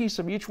bit and piece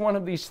of each one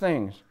of these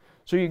things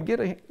so you get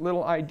a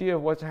little idea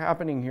of what's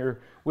happening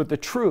here with the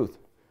truth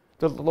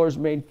that the Lord's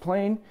made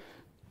plain.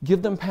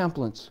 Give them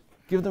pamphlets.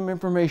 Give them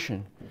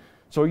information.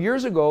 So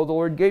years ago, the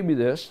Lord gave me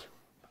this.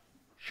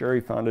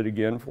 Sherry found it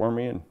again for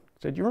me and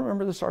said, "You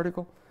remember this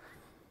article?"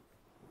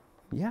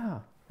 Yeah,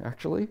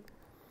 actually.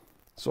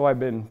 So I've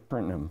been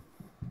printing them.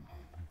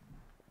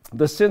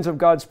 The sins of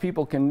God's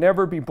people can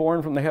never be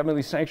borne from the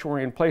heavenly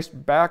sanctuary and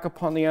placed back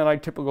upon the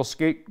anti-typical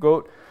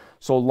scapegoat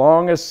so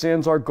long as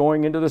sins are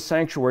going into the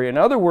sanctuary. In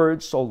other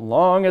words, so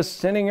long as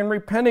sinning and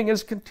repenting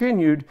is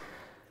continued.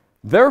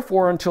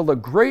 Therefore, until the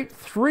great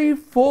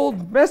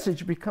threefold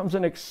message becomes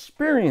an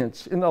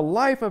experience in the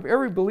life of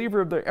every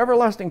believer of the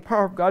everlasting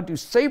power of God to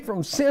save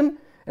from sin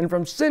and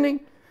from sinning,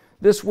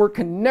 this work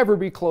can never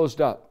be closed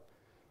up.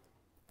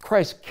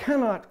 Christ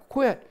cannot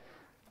quit.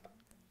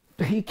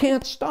 He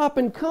can't stop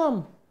and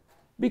come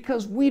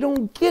because we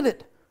don't get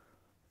it.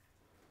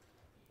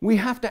 We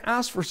have to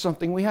ask for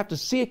something. We have to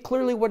see it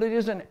clearly what it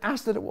is and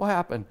ask that it will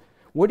happen.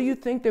 What do you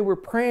think they were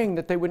praying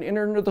that they would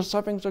enter into the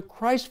sufferings of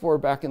Christ for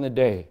back in the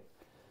day?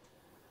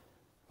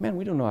 Man,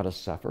 we don't know how to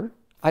suffer.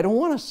 I don't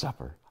want to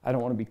suffer. I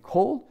don't want to be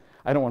cold.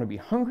 I don't want to be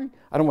hungry.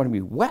 I don't want to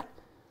be wet.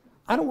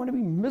 I don't want to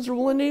be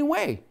miserable in any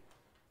way.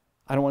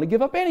 I don't want to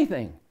give up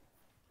anything.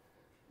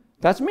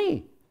 That's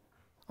me.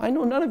 I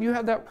know none of you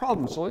have that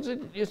problem, so it's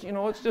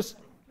just...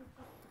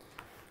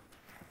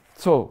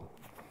 So,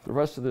 the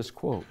rest of this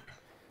quote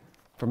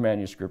from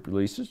manuscript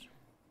releases.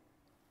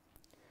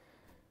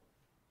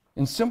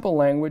 In simple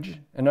language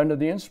and under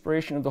the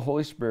inspiration of the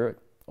Holy Spirit,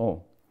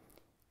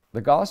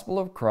 the gospel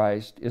of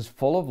Christ is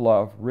full of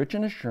love, rich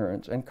in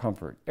assurance and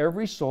comfort.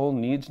 Every soul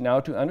needs now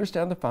to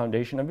understand the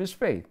foundation of his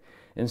faith.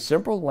 In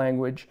simple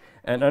language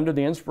and under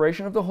the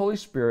inspiration of the Holy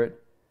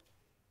Spirit,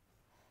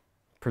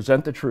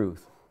 present the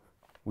truth.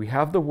 We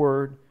have the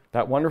Word,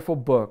 that wonderful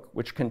book,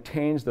 which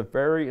contains the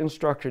very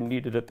instruction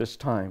needed at this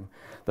time.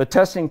 The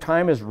testing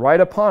time is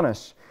right upon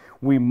us.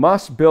 We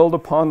must build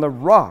upon the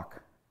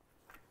rock,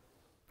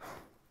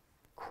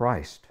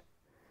 Christ.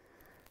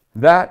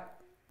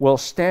 That will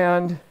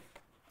stand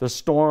the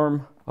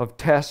storm of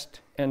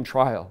test and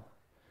trial.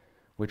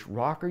 Which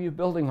rock are you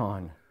building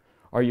on?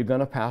 Are you going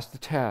to pass the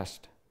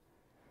test?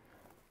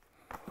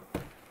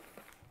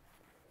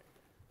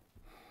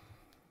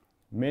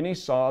 Many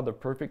saw the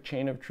perfect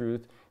chain of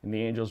truth in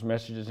the angel's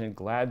messages and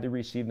gladly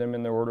received them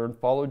in their order and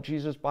followed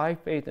Jesus by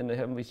faith in the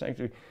heavenly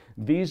sanctuary.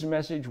 These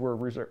messages were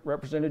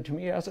represented to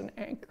me as an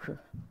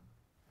anchor.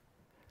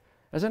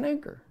 As an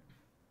anchor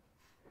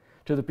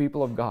to the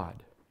people of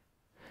God.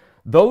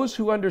 Those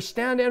who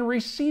understand and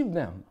receive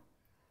them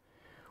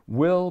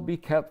will be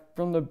kept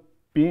from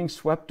being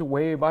swept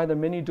away by the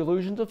many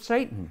delusions of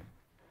Satan.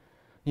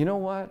 You know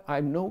what?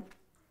 I'm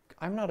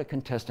not a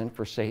contestant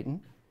for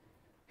Satan.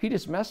 He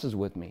just messes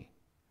with me.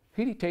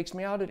 He takes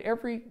me out at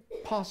every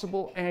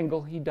possible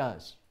angle he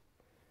does.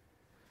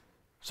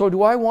 So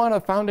do I want a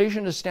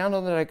foundation to stand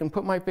on that I can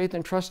put my faith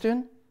and trust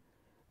in?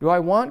 Do I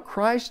want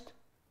Christ,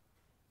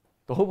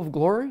 the hope of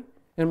glory,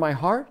 in my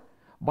heart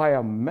by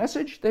a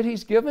message that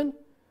He's given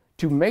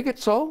to make it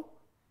so?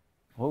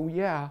 Oh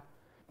yeah,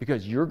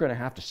 because you're going to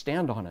have to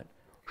stand on it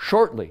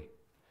shortly.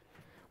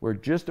 We're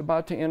just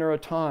about to enter a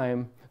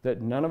time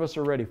that none of us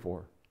are ready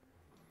for.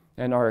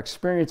 And our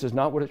experience is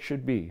not what it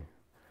should be.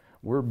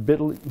 We're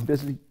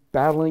busy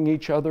battling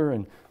each other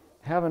and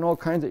having all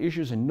kinds of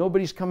issues and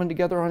nobody's coming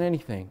together on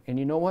anything. And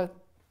you know what?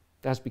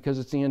 That's because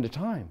it's the end of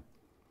time.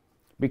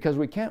 because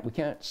we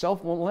can't.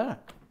 Self won't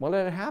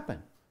let it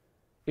happen.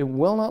 It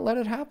will not let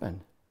it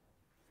happen.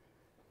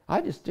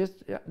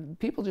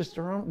 People just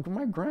are on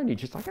my grindy,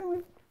 just like, I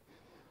don't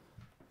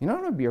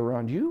want to be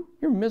around you.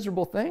 You're a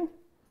miserable thing.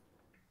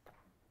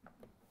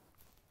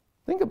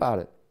 Think about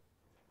it.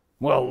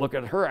 Well, look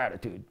at her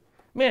attitude.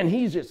 Man,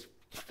 he's just...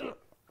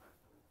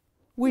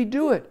 We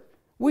do it.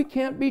 We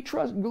can't be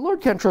trusted. The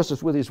Lord can't trust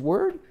us with His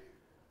Word.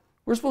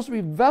 We're supposed to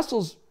be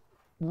vessels,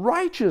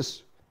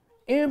 righteous,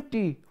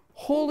 empty,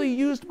 wholly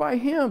used by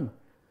Him.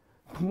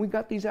 When we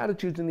got these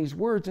attitudes and these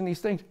words and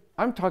these things,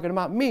 I'm talking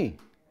about me.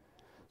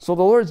 So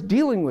the Lord's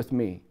dealing with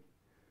me.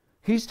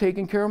 He's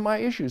taking care of my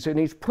issues, and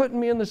He's putting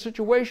me in the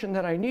situation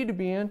that I need to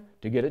be in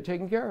to get it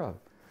taken care of.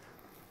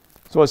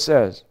 So it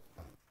says,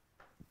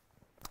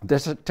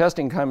 this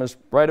testing time is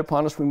right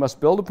upon us. We must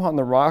build upon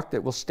the rock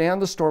that will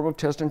stand the storm of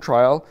test and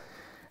trial.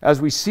 As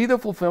we see the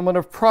fulfillment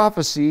of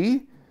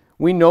prophecy,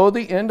 we know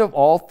the end of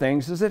all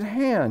things is at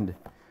hand.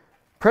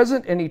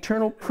 Present and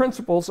eternal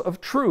principles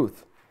of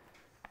truth.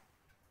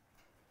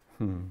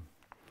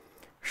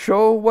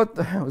 Show what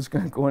I was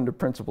going to go into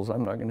principles.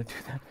 I'm not going to do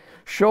that.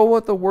 Show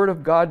what the Word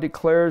of God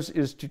declares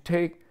is to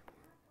take.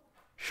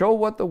 Show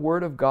what the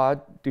Word of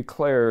God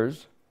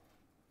declares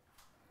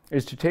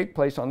is to take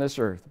place on this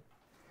earth.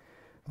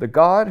 The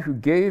God who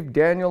gave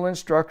Daniel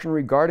instruction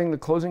regarding the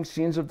closing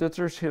scenes of this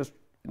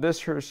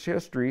earth's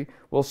history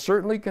will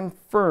certainly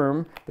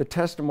confirm the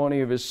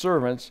testimony of His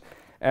servants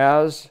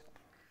as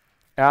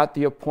at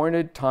the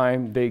appointed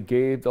time they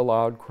gave the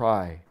loud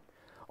cry.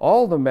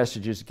 All the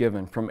messages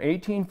given from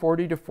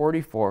 1840 to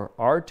 44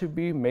 are to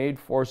be made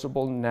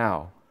forcible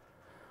now,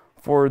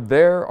 for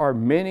there are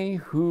many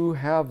who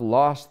have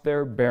lost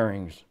their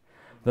bearings.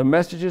 The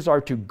messages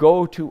are to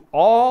go to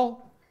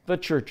all the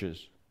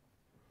churches.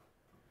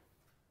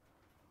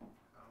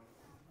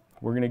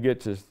 We're going to get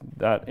to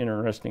that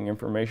interesting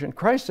information.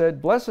 Christ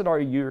said, "Blessed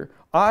are your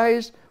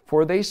eyes,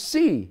 for they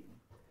see,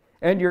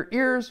 and your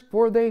ears,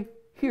 for they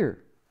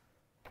hear.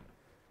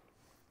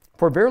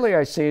 For verily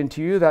I say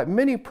unto you that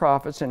many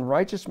prophets and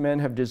righteous men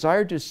have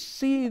desired to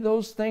see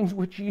those things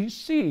which ye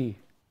see."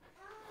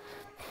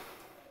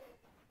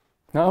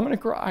 Now I'm going to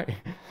cry.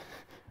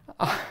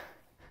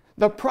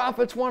 The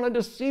prophets wanted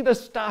to see the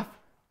stuff.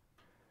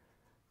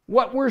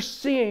 What we're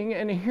seeing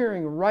and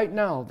hearing right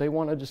now, they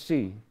wanted to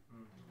see.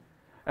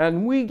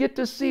 And we get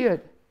to see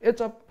it. It's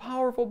a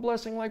powerful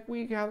blessing like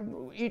we have.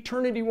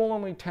 Eternity will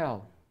only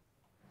tell.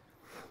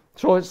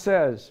 So it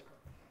says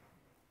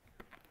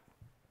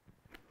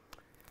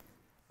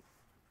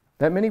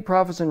that many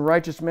prophets and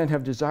righteous men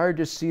have desired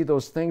to see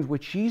those things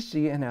which ye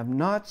see and have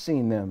not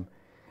seen them,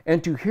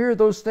 and to hear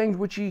those things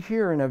which ye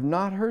hear and have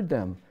not heard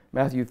them.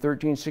 Matthew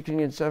 13, 16,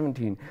 and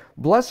 17.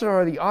 Blessed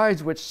are the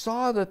eyes which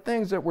saw the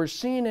things that were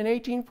seen in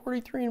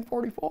 1843 and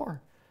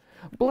 44.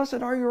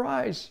 Blessed are your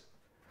eyes.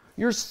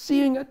 You're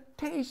seeing a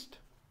taste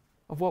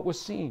of what was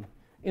seen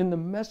in the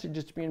message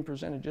that's being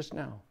presented just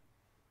now.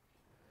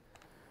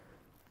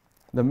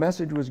 The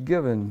message was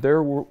given.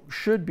 There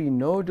should be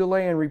no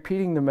delay in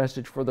repeating the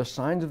message, for the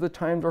signs of the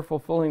times are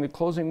fulfilling. The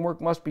closing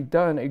work must be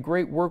done. A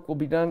great work will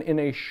be done in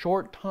a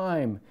short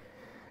time.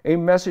 A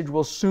message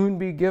will soon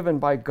be given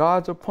by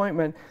God's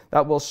appointment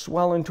that will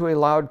swell into a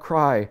loud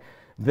cry.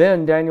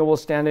 Then Daniel will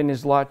stand in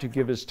his lot to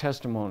give his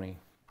testimony.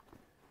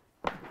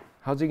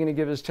 How's he going to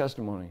give his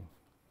testimony?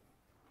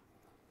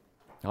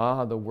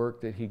 The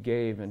work that he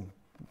gave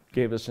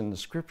us in the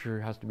Scripture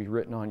has to be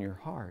written on your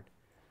heart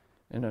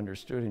and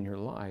understood in your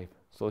life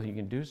so that he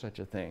can do such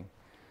a thing.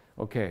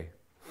 Okay,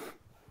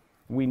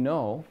 we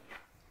know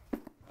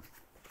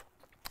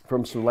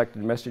from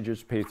Selected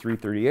Messages, page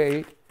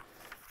 338,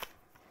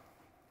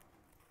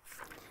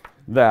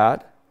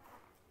 that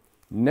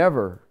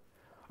never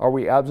are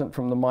we absent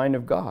from the mind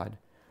of God.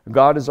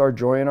 God is our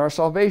joy and our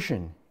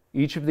salvation.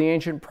 Each of the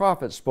ancient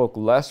prophets spoke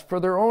less for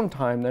their own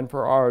time than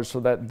for ours, so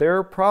that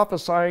their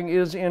prophesying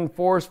is in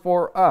force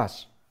for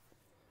us.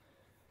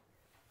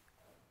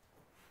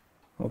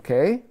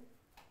 Okay?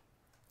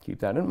 Keep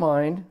that in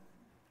mind.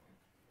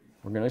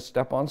 We're going to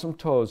step on some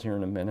toes here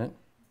in a minute.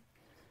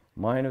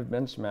 Mine have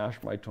been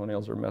smashed. My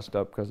toenails are messed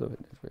up because of it.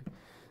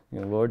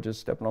 Lord,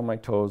 just stepping on my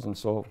toes, and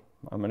so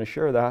I'm going to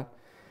share that.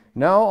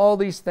 Now all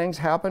these things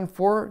happen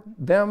for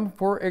them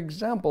for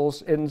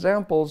examples, and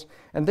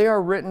they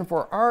are written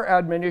for our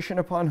admonition,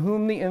 upon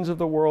whom the ends of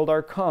the world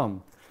are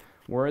come.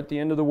 We're at the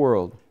end of the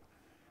world.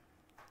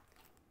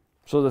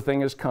 So the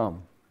thing has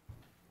come.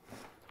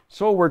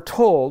 So we're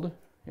told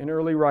in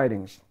early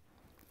writings.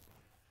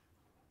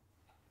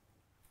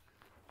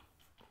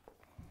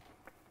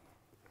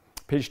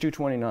 Page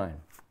 229.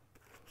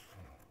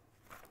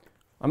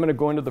 I'm going to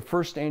go into the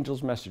first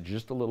angel's message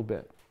just a little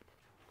bit.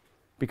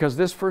 Because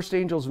this first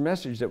angel's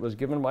message that was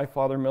given by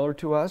Father Miller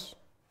to us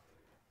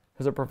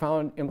has a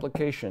profound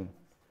implication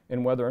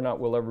in whether or not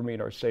we'll ever meet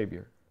our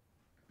Savior.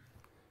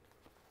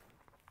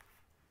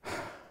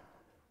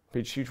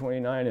 Page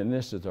 229, and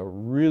this is a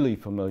really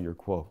familiar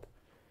quote.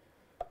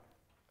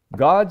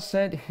 God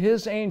sent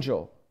His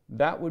angel,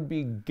 that would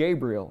be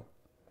Gabriel.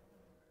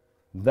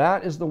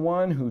 That is the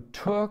one who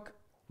took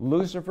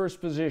Lucifer's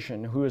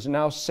position, who is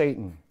now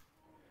Satan.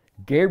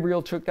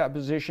 Gabriel took that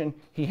position.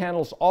 He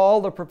handles all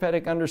the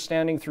prophetic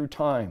understanding through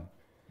time.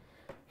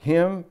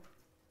 Him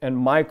and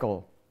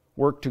Michael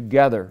work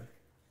together.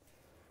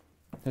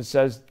 It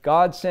says,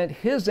 God sent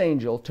his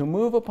angel to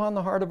move upon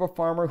the heart of a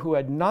farmer who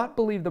had not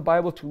believed the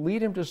Bible to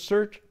lead him to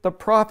search the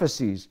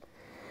prophecies.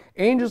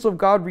 Angels of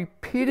God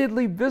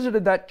repeatedly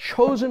visited that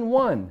chosen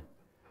one.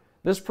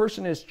 This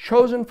person is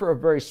chosen for a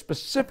very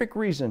specific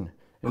reason,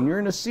 and you're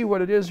going to see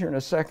what it is here in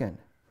a second.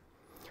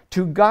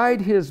 To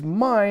guide his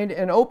mind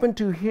and open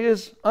to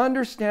his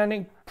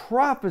understanding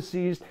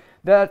prophecies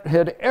that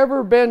had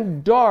ever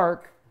been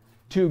dark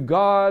to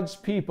God's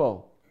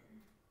people.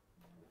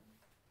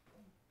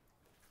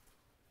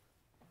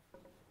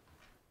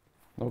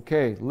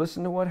 Okay,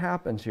 listen to what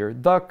happens here.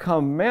 The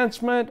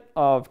commencement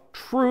of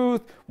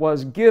truth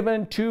was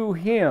given to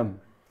him.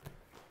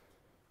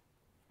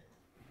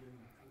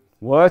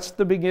 What's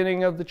the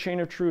beginning of the chain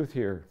of truth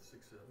here?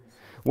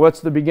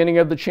 What's the beginning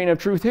of the chain of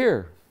truth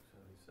here?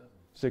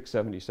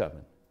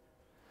 677.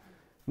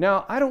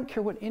 Now, I don't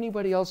care what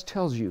anybody else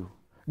tells you.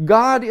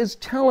 God is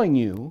telling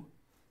you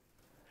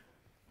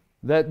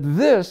that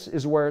this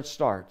is where it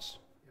starts.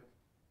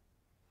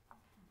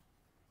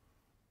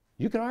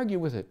 You can argue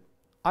with it.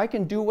 I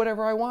can do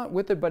whatever I want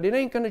with it, but it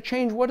ain't going to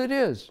change what it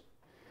is.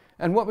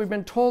 And what we've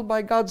been told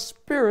by God's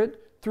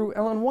Spirit through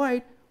Ellen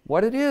White,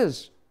 what it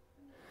is.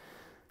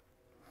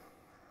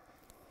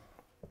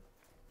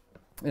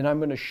 And I'm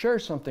going to share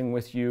something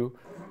with you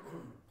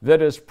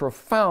that is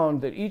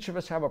profound, that each of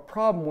us have a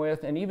problem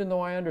with, and even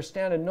though I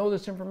understand and know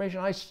this information,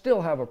 I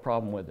still have a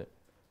problem with it.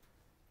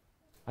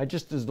 I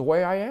just is the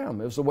way I am.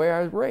 It was the way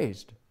I was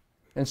raised.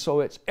 And so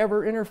it's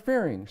ever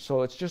interfering.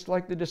 So it's just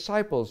like the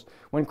disciples,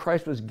 when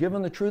Christ was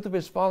given the truth of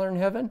his Father in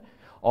heaven,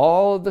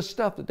 all of the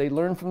stuff that they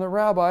learned from the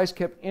rabbis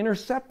kept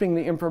intercepting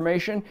the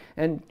information,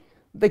 and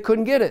they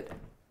couldn't get it.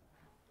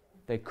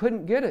 They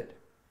couldn't get it.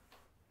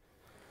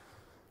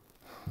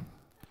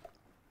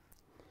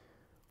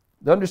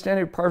 The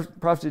understanding of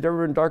prophecy had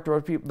ever been dark to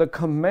our people. The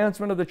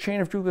commencement of the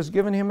chain of truth was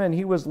given him, and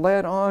he was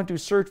led on to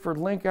search for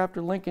link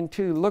after link, and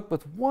to look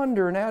with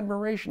wonder and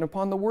admiration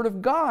upon the Word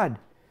of God.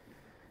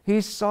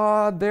 He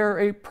saw there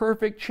a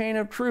perfect chain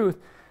of truth.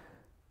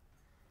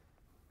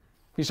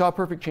 He saw a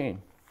perfect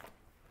chain.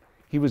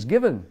 He was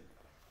given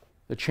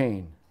the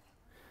chain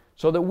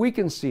so that we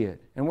can see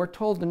it. And we're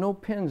told that no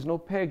pins, no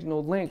pegs,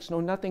 no links,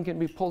 nothing can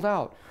be pulled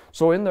out.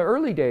 So in the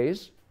early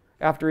days,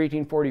 after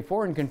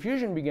 1844, and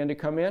confusion began to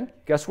come in,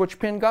 guess which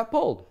pin got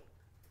pulled?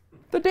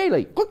 The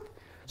daily.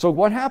 So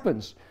what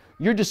happens?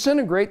 You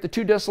disintegrate the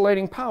two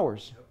desolating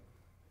powers.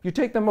 You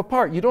take them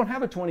apart. You don't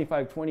have a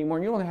 25-20 anymore,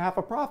 and you only have half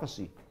a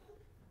prophecy.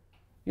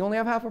 You only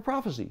have half a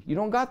prophecy. You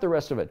don't got the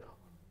rest of it.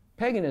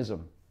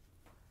 Paganism.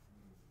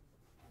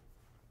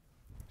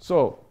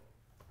 So,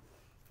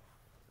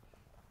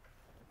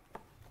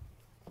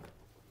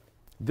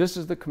 this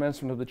is the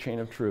commencement of the chain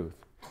of truth.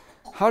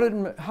 How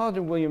did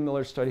William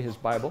Miller study his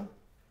Bible?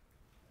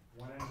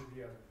 One end to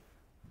the other.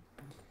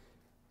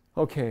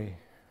 Okay,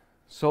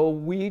 so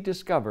we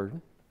discovered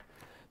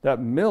that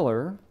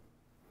Miller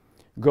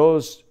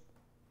goes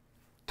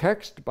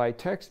text by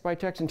text by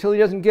text until he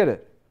doesn't get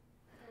it.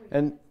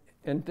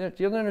 And that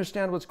you don't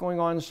understand what's going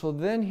on, so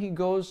then he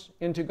goes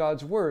into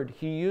God's Word.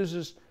 He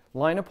uses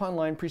line upon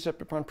line,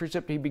 precept upon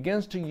precept. He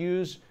begins to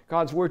use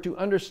God's Word to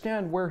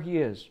understand where he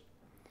is.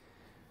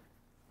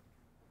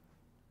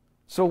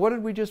 So what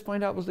did we just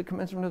find out was the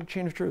commencement of the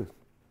chain of truth?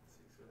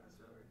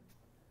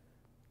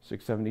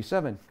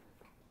 677.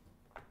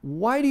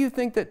 Why do you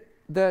think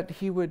that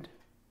he would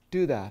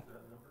do that?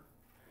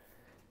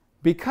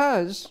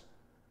 Because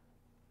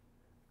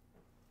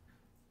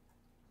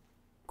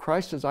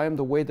Christ says, I am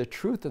the way, the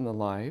truth, and the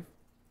life.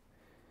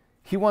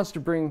 He wants to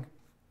bring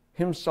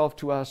himself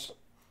to us.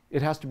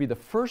 It has to be the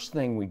first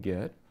thing we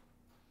get.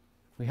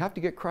 We have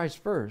to get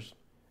Christ first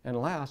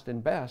and last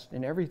and best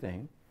in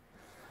everything.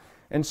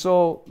 And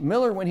so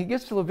Miller, when he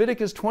gets to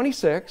Leviticus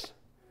 26,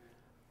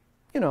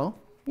 you know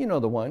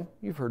the one.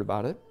 You've heard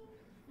about it.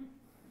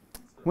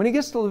 When he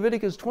gets to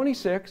Leviticus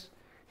 26,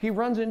 he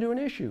runs into an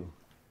issue.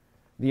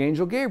 The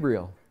angel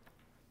Gabriel.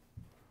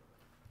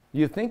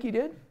 You think he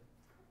did?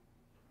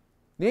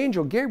 The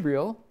angel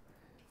Gabriel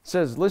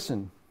says,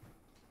 listen,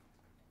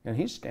 and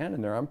he's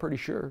standing there, I'm pretty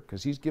sure,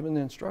 because he's given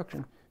the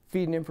instruction,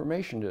 feeding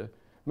information to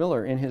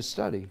Miller in his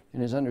study,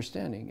 in his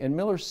understanding. And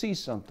Miller sees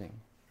something.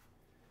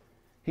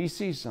 He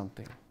sees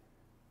something.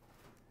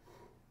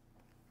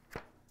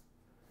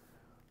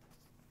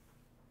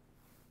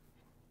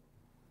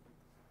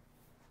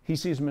 He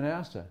sees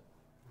Manasseh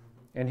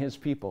and his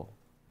people.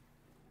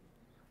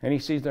 And he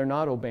sees they're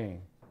not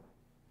obeying.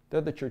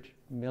 They're the church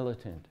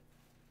militant.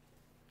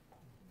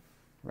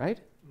 Right?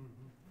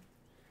 Mm-hmm.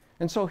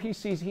 And so he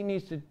sees he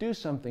needs to do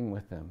something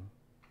with them.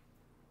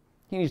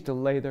 He needs to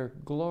lay their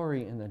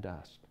glory in the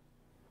dust,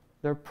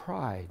 their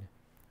pride,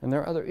 and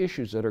there are other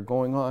issues that are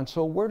going on.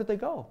 So where do they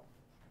go?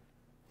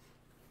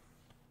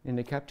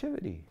 Into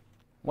captivity.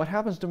 What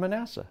happens to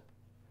Manasseh?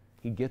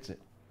 He gets it.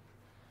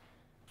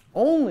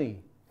 Only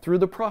through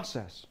the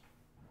process.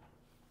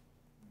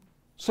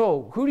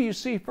 So, who do you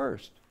see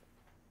first?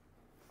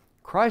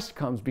 Christ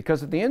comes,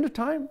 because at the end of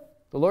time,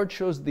 the Lord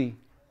shows the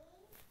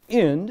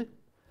end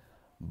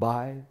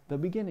by the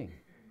beginning.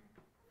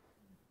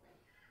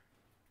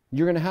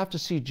 You're going to have to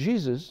see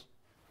Jesus,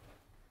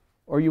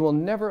 or you will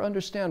never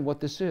understand what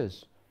this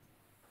is.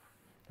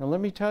 Now let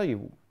me tell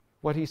you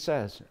what he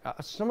says.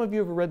 Some of you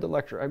have read the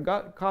lecture. I've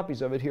got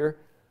copies of it here.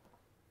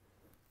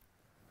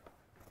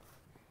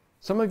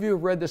 Some of you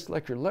have read this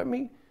lecture.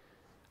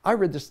 I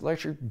read this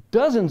lecture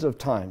dozens of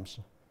times.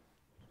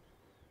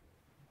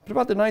 But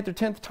about the 9th or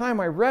 10th time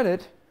I read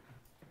it,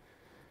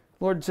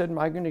 the Lord said,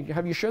 I'm going to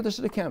have you share this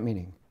at a camp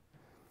meeting.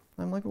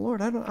 I'm like,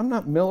 Lord, I'm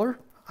not Miller.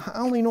 I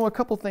only know a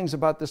couple things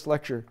about this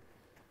lecture.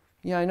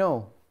 Yeah, I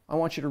know. I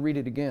want you to read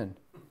it again.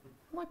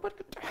 I'm like, what?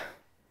 I'm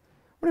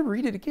going to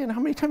read it again. How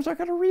many times do I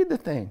got to read the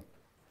thing?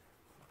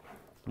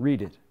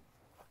 Read it.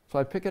 So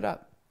I pick it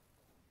up.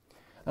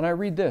 And I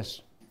read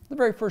this. The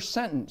very first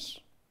sentence,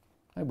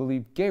 I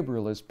believe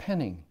Gabriel is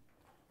penning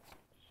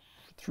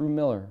through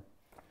Miller.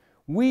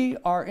 We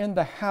are in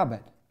the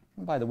habit.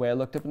 And by the way, I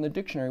looked up in the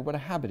dictionary what a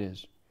habit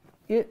is.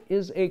 It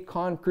is a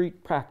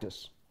concrete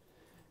practice.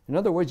 In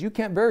other words, you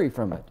can't vary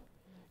from it.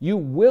 You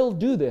will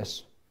do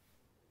this.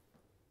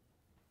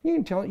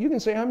 You can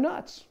say I'm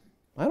nuts.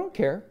 I don't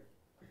care.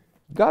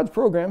 God's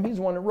program, he's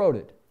the one that wrote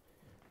it.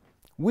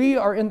 We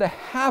are in the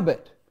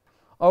habit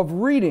of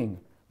reading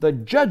the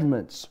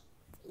judgments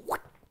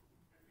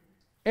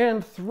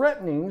and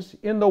threatenings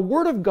in the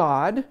Word of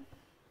God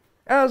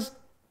as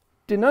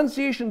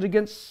denunciations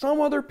against some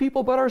other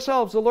people but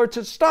ourselves. The Lord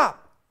said,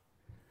 stop.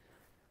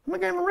 I'm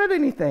like, I haven't read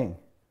anything.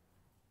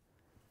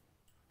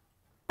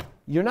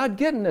 You're not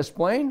getting this,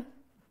 Blaine.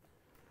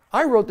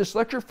 I wrote this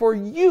lecture for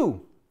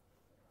you.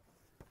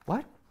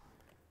 What?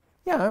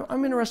 Yeah,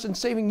 I'm interested in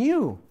saving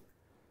you.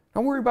 I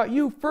worry about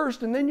you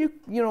first, and then you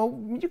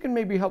can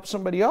maybe help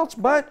somebody else,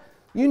 but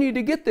you need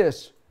to get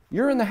this.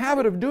 You're in the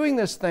habit of doing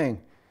this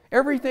thing.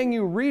 Everything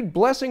you read,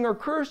 blessing or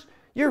curse,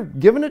 you're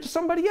giving it to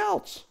somebody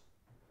else.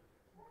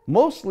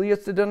 Mostly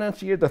it's the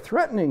denunciation, the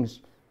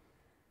threatenings.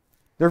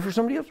 They're for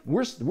somebody else.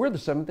 We're the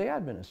Seventh-day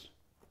Adventists.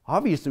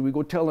 Obviously, we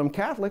go tell them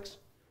Catholics,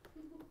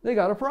 they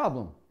got a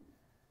problem.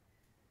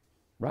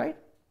 Right?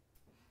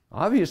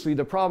 Obviously,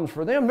 the problem's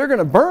for them. They're going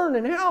to burn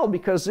in hell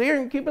because they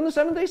aren't keeping the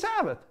seventh-day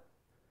Sabbath.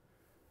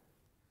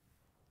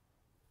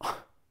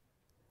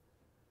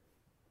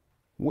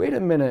 Wait a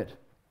minute.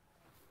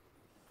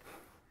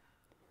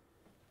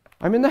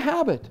 I'm in the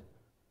habit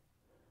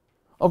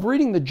of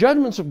reading the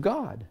judgments of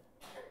God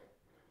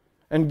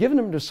and giving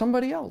them to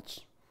somebody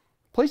else,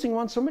 placing them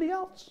on somebody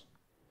else.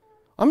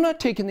 I'm not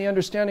taking the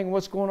understanding of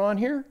what's going on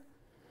here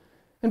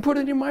and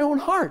putting it in my own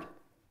heart.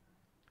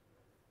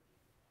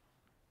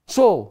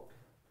 So,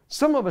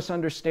 some of us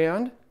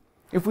understand,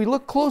 if we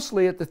look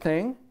closely at the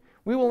thing,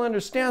 we will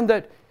understand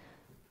that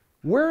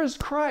where is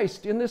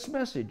Christ in this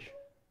message?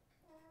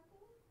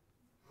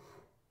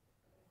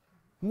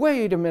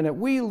 Wait a minute,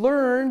 we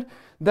learned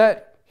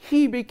that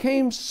he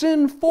became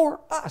sin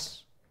for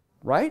us,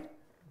 right?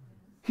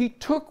 He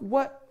took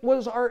what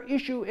was our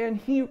issue and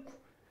he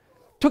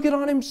took it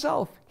on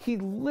himself. He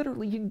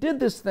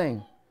did this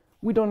thing.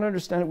 We don't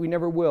understand it, we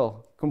never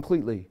will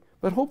completely,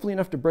 but hopefully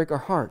enough to break our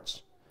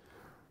hearts.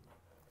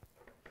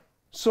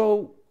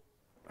 So,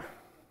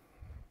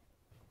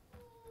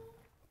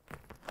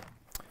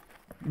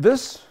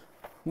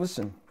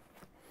 listen,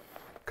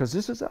 because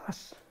this is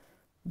us.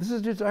 This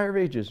is Desire of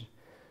Ages.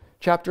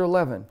 Chapter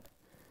 11,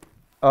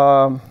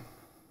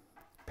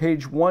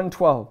 page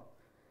 112,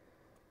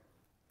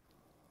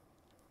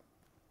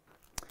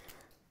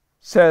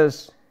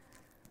 says,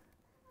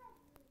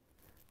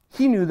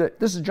 he knew that,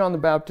 this is John the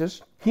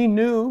Baptist, he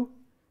knew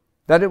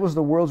that it was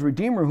the world's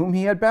Redeemer whom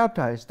he had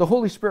baptized. The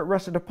Holy Spirit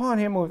rested upon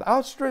him, and with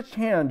outstretched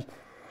hand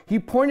he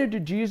pointed to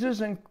Jesus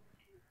and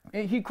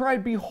he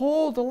cried,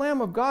 behold the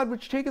Lamb of God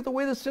which taketh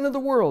away the sin of the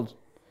world.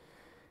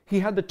 He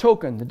had the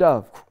token, the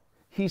dove.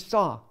 He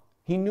saw.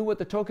 He knew what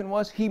the token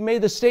was. He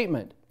made the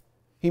statement.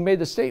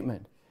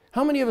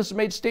 How many of us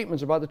made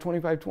statements about the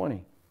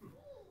 2520?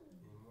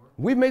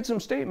 We've made some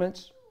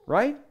statements,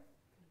 right?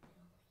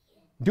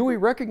 Do we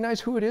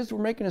recognize who it is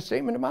we're making a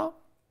statement about?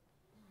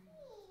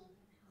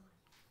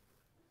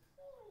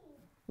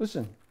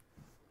 Listen,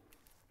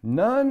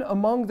 none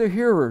among the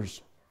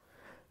hearers,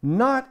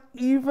 not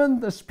even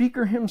the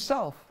speaker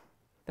himself,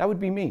 that would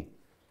be me.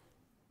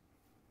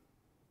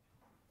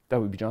 That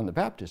would be John the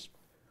Baptist.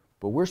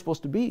 But we're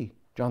supposed to be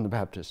John the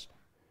Baptist.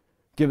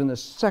 Given the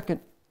second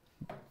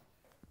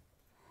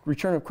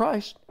return of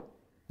Christ,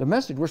 the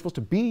message, we're supposed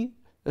to be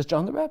as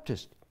John the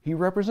Baptist. He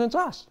represents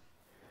us.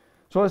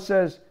 So it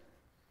says,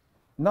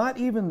 not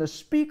even the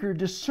speaker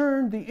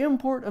discerned the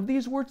import of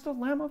these words, the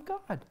Lamb of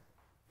God.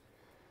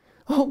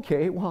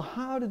 Okay, well,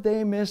 how did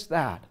they miss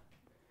that?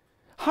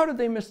 How did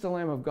they miss the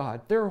Lamb of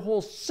God? Their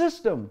whole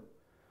system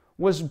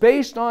was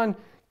based on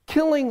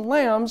killing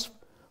lambs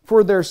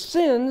for their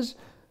sins,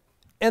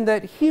 and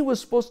that he was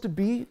supposed to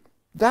be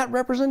that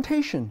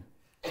representation,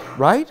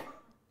 right?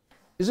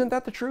 Isn't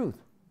that the truth?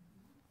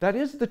 That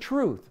is the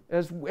truth,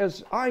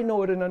 as I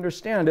know it and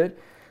understand it.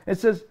 It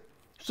says,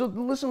 So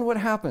listen to what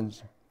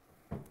happens.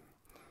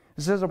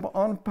 It says,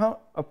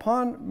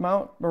 upon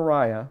Mount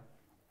Moriah,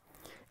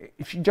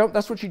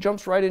 that's what she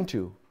jumps right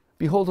into.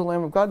 Behold the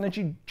Lamb of God. And then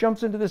she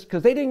jumps into this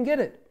because they didn't get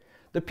it.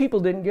 The people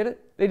didn't get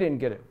it. They didn't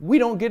get it. We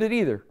don't get it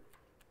either.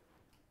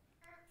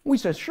 We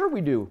say, sure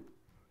we do.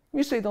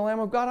 You say the Lamb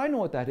of God, I know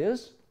what that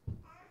is.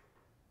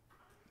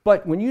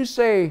 But when you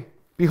say,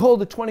 behold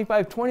the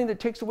 25:20 that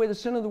takes away the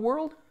sin of the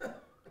world,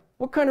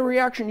 what kind of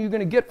reaction are you going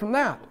to get from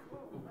that?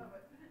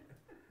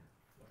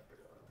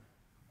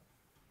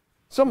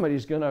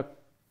 Somebody's going to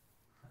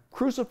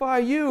crucify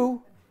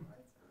you.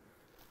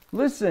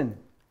 Listen,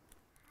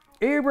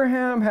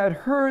 Abraham had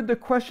heard the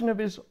question of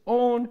his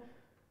own,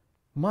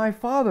 my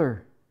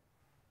father,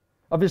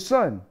 of his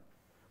son,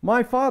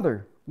 my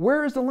father,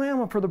 where is the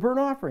lamb for the burnt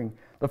offering?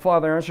 The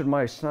father answered,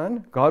 my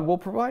son, God will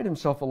provide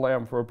himself a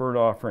lamb for a burnt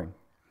offering.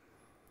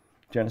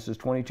 Genesis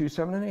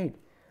 22:7-8.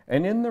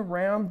 And in the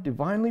ram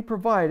divinely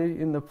provided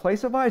in the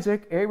place of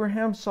Isaac,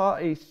 Abraham saw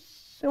a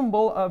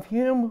symbol of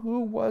him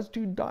who was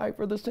to die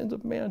for the sins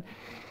of man.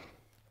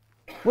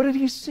 What did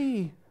he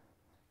see?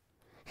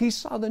 He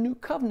saw the new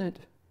covenant.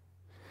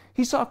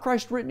 He saw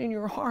Christ written in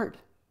your heart.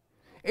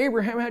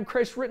 Abraham had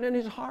Christ written in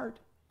his heart.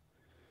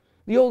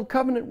 The old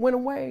covenant went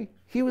away.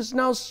 He was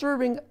now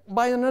serving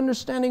by an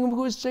understanding of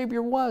who his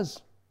Savior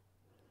was.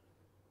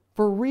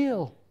 For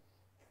real.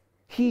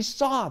 He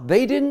saw.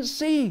 They didn't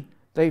see.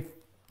 The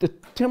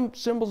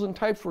symbols and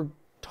types were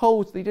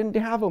toast. They didn't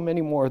have them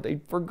anymore.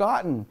 They'd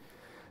forgotten.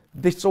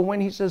 So when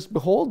he says,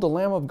 behold, the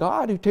Lamb of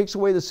God who takes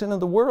away the sin of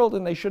the world,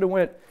 and they should have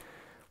went,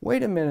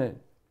 wait a minute.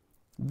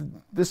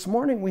 This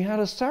morning we had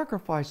a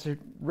sacrifice to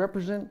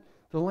represent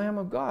the Lamb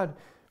of God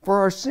for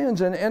our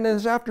sins. And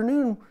this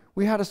afternoon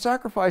we had a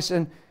sacrifice.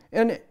 And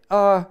it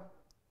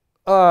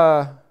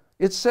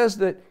says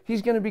that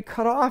he's going to be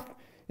cut off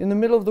in the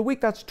middle of the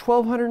week. That's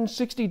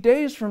 1,260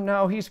 days from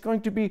now. He's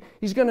going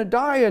to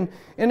die.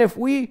 And if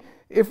we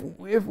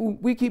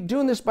keep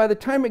doing this, by the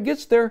time it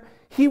gets there,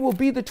 he will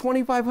be the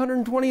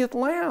 2,520th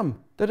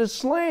lamb that is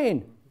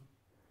slain.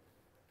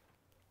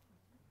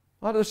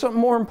 Well, there's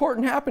something more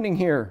important happening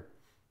here.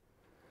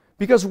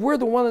 Because we're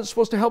the one that's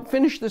supposed to help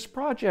finish this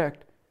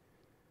project.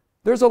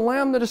 There's a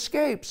lamb that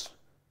escapes,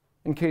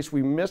 in case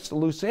we missed the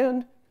loose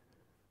end.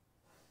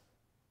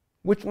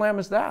 Which lamb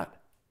is that?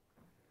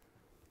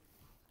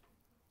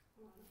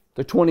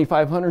 The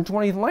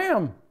 2,520th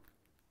lamb.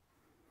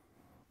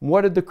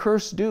 What did the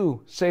curse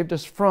do? Saved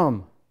us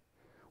from.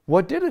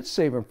 What did it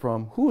save him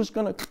from? Who was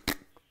going to...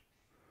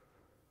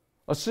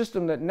 A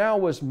system that now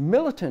was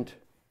militant.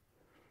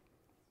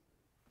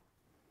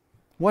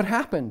 What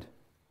happened?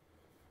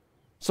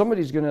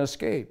 Somebody's going to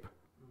escape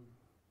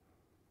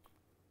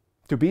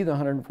to be the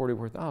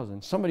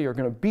 144,000. Somebody are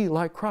going to be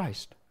like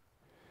Christ.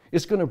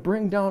 It's going to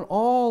bring down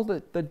all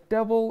that the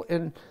devil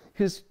and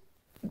his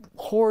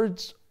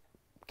hordes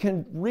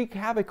can wreak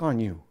havoc on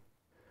you.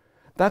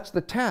 That's the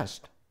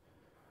test.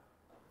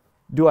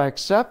 Do I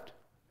accept?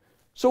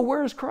 So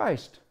where is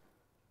Christ?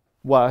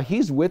 Well,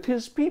 he's with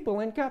his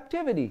people in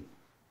captivity.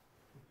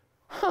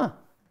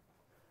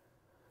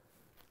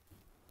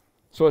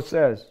 So it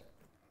says,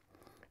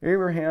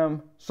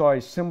 Abraham saw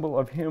a symbol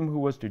of him who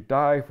was to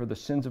die for the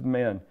sins of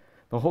men.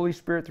 The Holy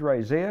Spirit, through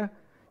Isaiah,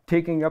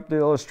 taking up the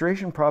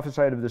illustration,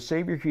 prophesied of the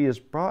Savior he is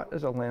brought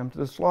as a lamb to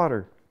the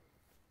slaughter.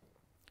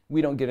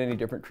 We don't get any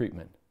different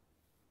treatment.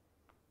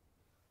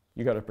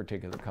 You got a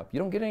particular cup. You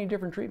don't get any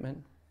different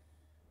treatment.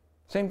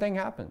 Same thing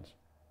happens.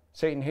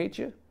 Satan hates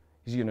you.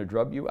 He's going to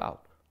drub you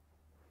out.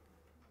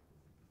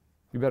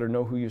 You better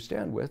know who you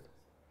stand with.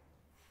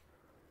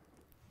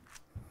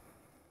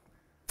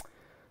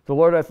 The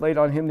Lord hath laid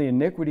on him the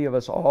iniquity of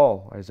us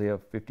all, Isaiah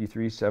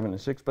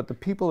 53:7-6. But the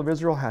people of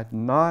Israel had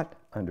not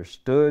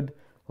understood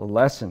the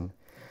lesson.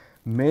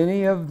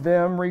 Many of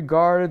them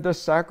regarded the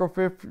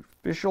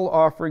sacrificial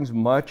offerings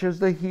much as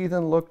the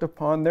heathen looked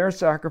upon their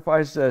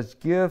sacrifices as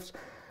gifts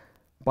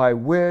by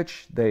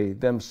which they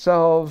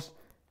themselves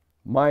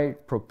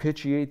might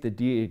propitiate the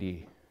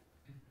deity.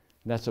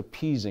 And that's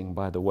appeasing,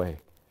 by the way.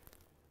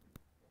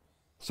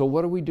 So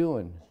what are we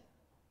doing?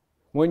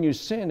 When you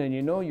sin and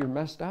you know you're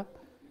messed up,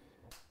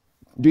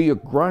 do you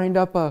grind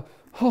up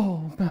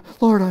oh,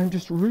 Lord, I'm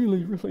just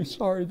really, really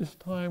sorry this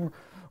time?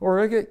 Or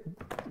what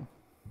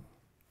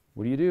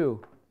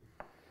do?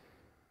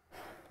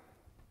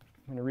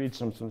 I'm going to read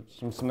some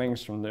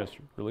things from this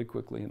really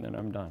quickly, and then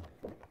I'm done.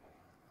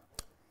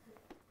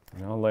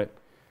 And I'll let...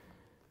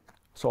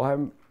 So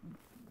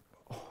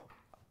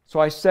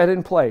I set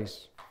in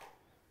place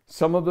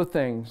some of the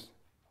things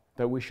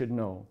that we should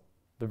know,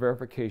 the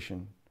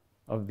verification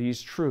of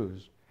these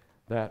truths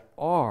that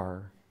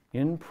are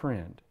in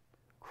print.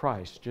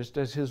 Christ, just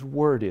as his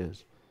word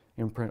is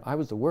in print. I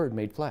was the Word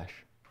made flesh.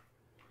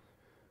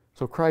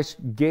 So Christ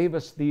gave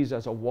us these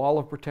as a wall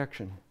of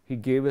protection. He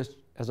gave us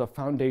as a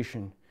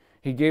foundation.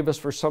 He gave us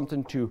for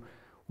something to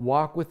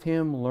walk with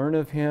him, learn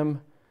of him.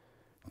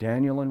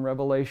 Daniel and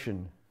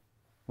Revelation.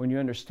 When you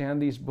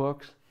understand these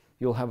books,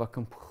 you'll have a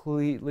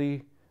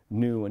completely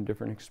new and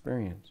different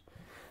experience.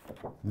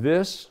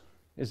 This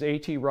is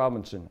A.T.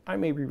 Robison. I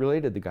may be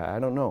related to the guy, I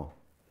don't know.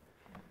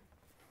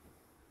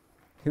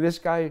 This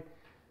guy,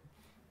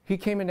 he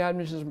came into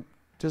Adventism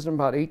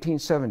about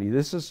 1870.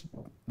 This is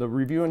the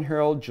Review and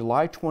Herald,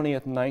 July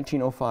 20th,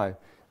 1905.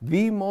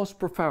 The most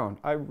profound.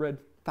 I've read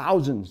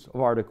thousands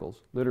of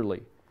articles,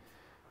 literally.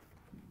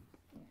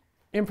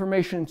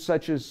 Information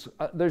such as,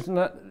 there's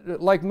not,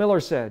 like Miller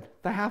said,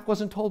 the half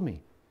wasn't told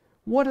me.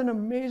 What an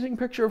amazing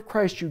picture of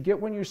Christ you get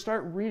when you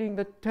start reading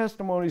the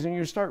testimonies and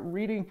you start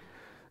reading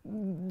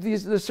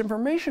this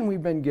information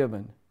we've been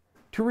given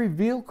to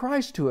reveal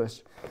Christ to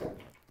us.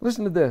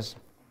 Listen to this.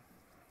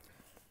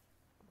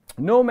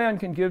 No man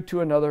can give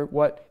to another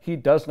what he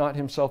does not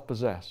himself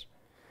possess.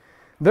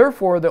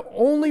 Therefore, the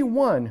only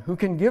one who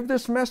can give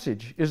this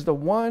message is the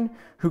one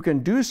who can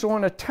do so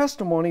in a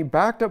testimony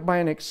backed up by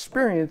an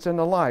experience in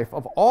the life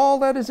of all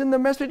that is in the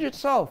message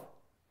itself.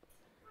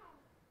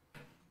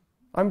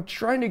 I'm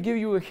trying to give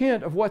you a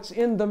hint of what's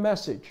in the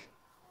message.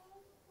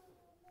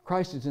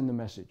 Christ is in the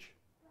message.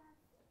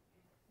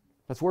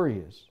 That's where He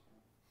is.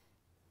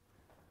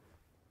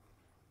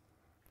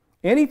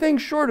 Anything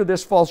short of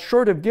this falls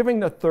short of giving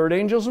the third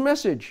angel's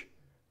message.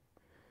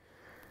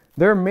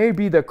 There may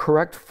be the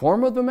correct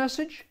form of the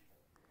message.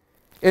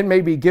 It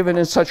may be given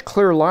in such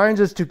clear lines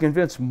as to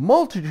convince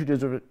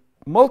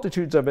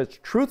multitudes of its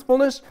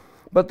truthfulness,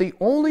 but the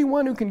only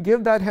one who can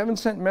give that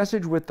heaven-sent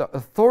message with the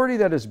authority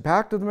that is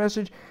backed to the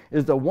message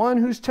is the one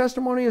whose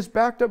testimony is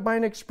backed up by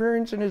an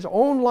experience in his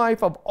own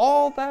life of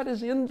all that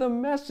is in the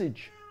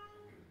message.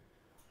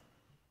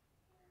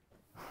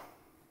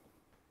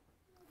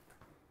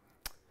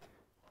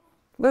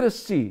 Let us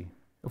see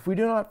if we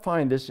do not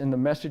find this in the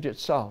message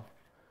itself.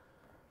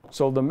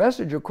 So the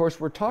message, of course,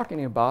 we're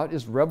talking about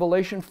is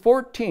Revelation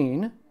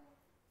 14,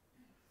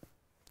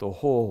 the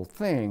whole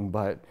thing,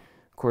 but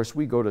of course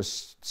we go to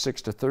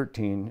 6 to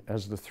 13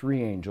 as the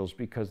three angels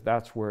because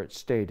that's where it's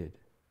stated.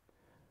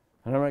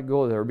 And I might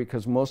go there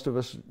because most of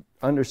us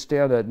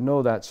understand that,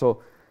 know that.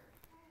 So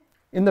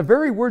in the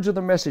very words of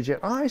the message, and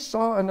I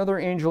saw another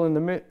angel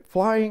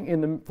fly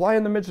in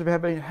the midst of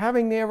heaven,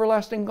 having the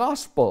everlasting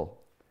gospel.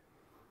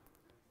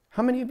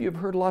 How many of you have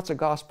heard lots of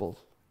gospels?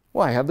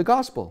 Well, I have the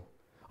gospel.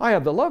 I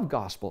have the love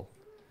gospel.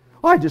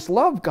 I just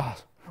love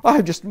gospel.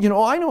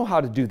 I know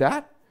how to do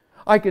that.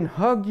 I can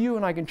hug you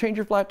and I can change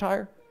your flat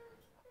tire.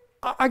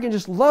 I can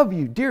just love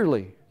you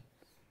dearly.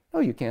 No,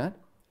 you can't.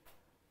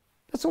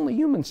 That's only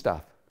human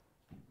stuff.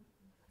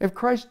 If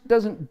Christ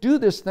doesn't do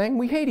this thing,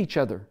 we hate each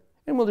other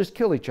and we'll just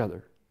kill each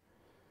other.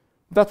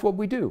 That's what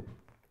we do.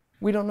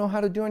 We don't know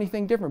how to do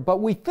anything different,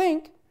 but we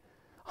think,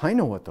 I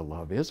know what the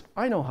love is.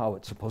 I know how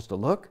it's supposed to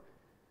look.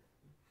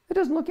 It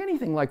doesn't look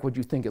anything like what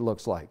you think it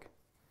looks like.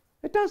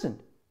 It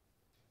doesn't.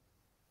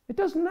 It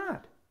does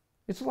not.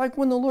 It's like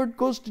when the Lord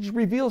goes to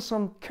reveal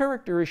some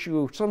character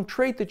issue, some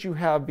trait that you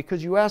have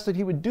because you asked that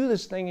He would do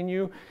this thing in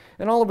you,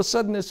 and all of a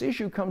sudden this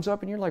issue comes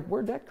up and you're like,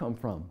 where'd that come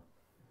from?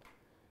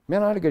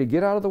 Man, I got to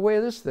get out of the way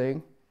of this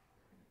thing.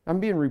 I'm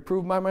being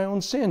reproved by my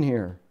own sin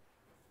here.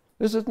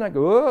 This is not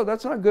good. Oh,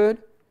 that's not good.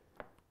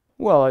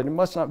 Well, it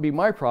must not be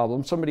my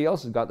problem. Somebody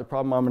else has got the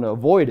problem. I'm going to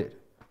avoid it.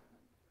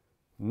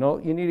 No,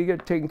 you need to get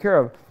it taken care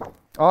of.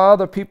 Ah,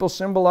 the people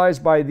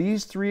symbolized by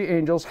these three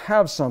angels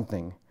have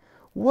something.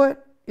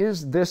 What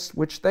is this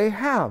which they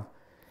have?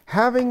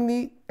 Having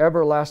the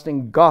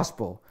everlasting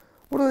gospel.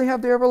 What do they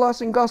have the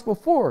everlasting gospel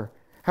for?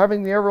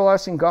 Having the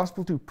everlasting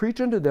gospel to preach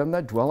unto them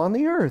that dwell on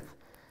the earth.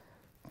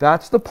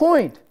 That's the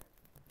point.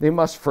 They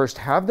must first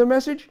have the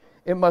message.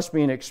 It must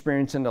be an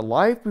experience in the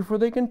life before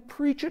they can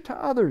preach it to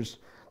others.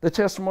 The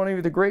testimony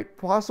of the great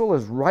apostle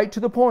is right to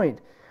the point.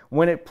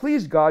 When it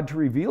pleased God to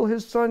reveal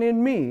His Son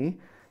in me,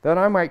 that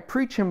I might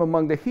preach Him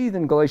among the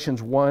heathen,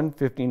 Galatians 1,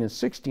 15 and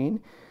 16,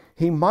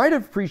 He might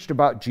have preached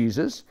about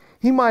Jesus.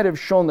 He might have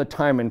shown the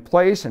time and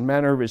place and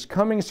manner of His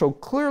coming so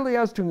clearly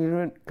as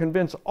to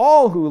convince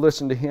all who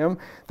listened to Him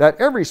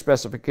that every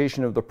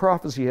specification of the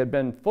prophecy had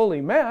been fully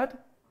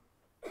met.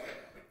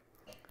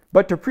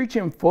 But to preach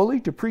Him fully,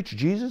 to preach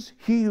Jesus,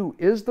 He who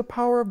is the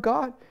power of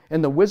God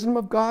and the wisdom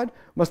of God,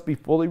 must be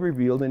fully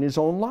revealed in His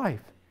own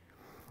life.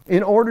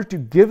 In order to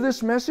give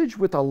this message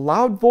with a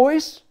loud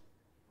voice,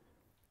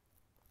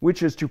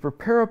 which is to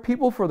prepare a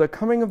people for the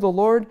coming of the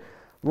Lord,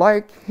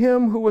 like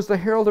Him who was the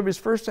herald of His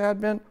first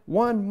advent,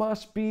 one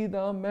must be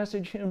the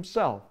message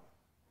himself.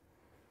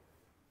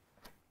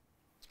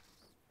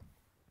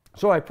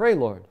 So I pray,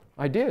 Lord.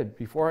 I did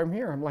before I'm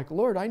here. I'm like,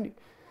 Lord, help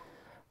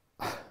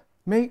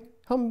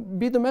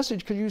be the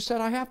message because You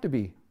said I have to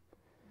be.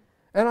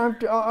 And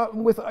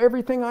I'm with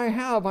everything I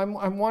have,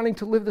 I'm wanting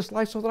to live this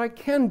life so that I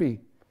can be.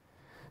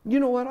 You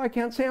know what? I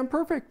can't say I'm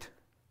perfect.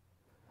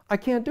 I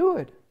can't do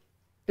it.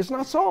 It's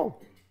not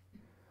so.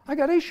 I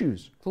got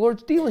issues. The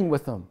Lord's dealing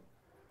with them.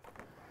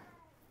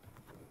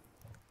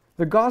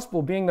 The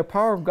gospel being the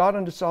power of God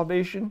unto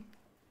salvation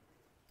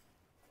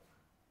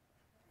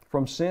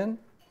from sin,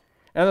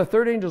 and the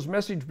third angel's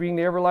message being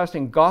the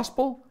everlasting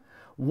gospel,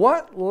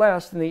 what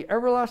less than the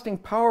everlasting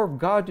power of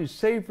God to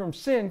save from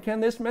sin can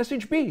this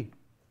message be?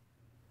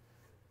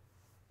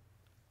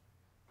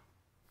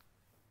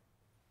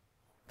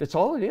 That's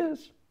all it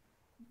is.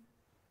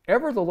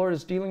 Ever the Lord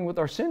is dealing with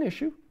our sin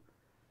issue.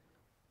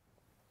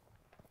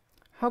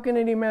 How can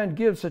any man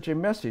give such a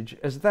message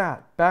as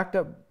that, backed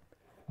up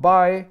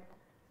by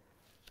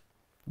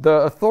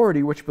the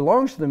authority which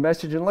belongs to the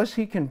message, unless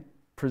he can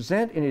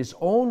present in his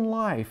own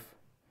life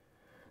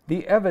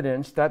the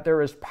evidence that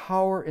there is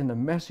power in the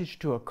message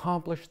to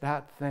accomplish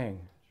that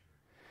thing?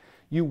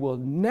 You will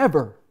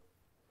never,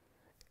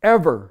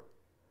 ever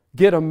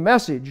get a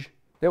message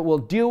that will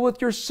deal with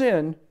your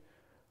sin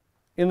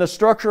in the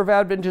structure of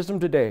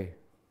Adventism today.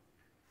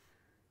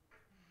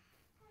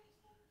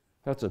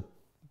 That's a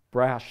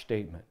brash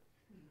statement,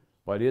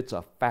 but it's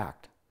a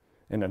fact.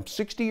 And in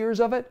 60 years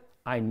of it,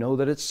 I know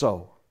that it's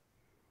so.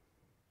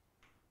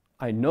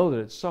 I know that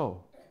it's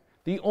so.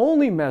 The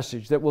only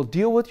message that will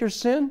deal with your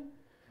sin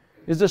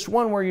is this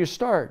one where you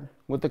start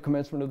with the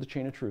commencement of the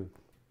chain of truth.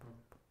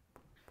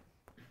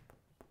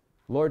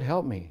 Lord,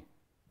 help me.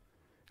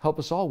 Help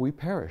us all, we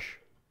perish.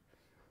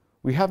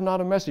 We have not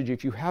a message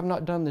if you have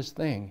not done this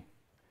thing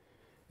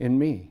in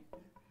me.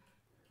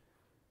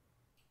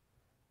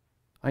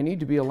 I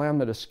need to be a lamb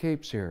that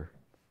escapes here.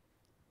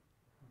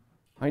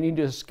 I need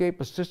to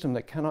escape a system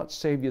that cannot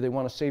save you. They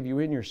want to save you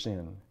in your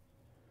sin.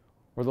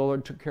 Or the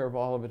Lord took care of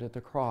all of it at the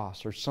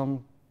cross, or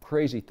some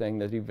crazy thing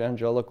that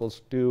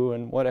evangelicals do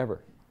and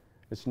whatever.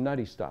 It's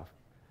nutty stuff.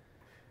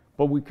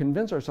 But we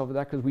convince ourselves of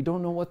that because we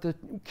don't know what the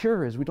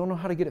cure is. We don't know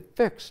how to get it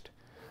fixed.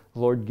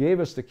 The Lord gave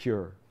us the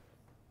cure.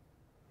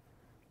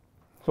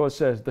 So it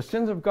says, the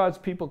sins of God's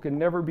people can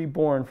never be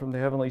borne from the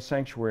heavenly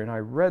sanctuary. And I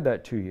read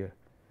that to you,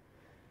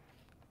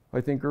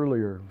 I think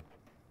earlier.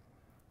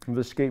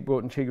 The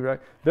scapegoat and take.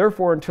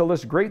 Therefore, until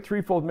this great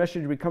threefold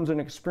message becomes an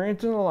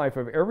experience in the life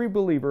of every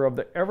believer of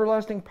the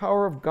everlasting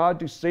power of God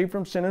to save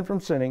from sin and from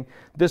sinning,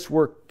 this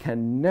work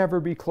can never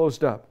be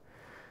closed up.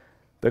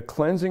 The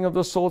cleansing of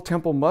the soul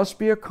temple must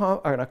be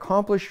an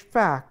accomplished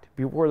fact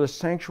before the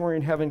sanctuary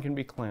in heaven can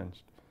be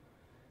cleansed.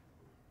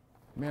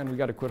 Man, we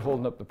got to quit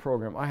holding up the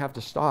program. I have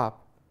to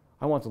stop.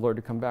 I want the Lord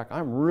to come back.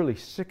 I'm really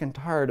sick and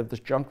tired of this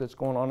junk that's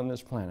going on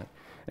this planet.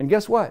 And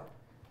guess what?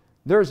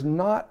 There's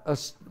not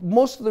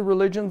most of the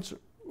religions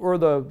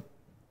or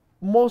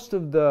most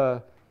of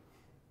the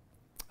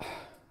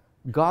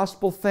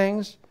gospel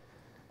things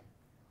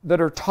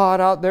that are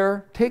taught out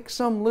there, take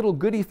some little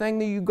goody thing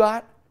that you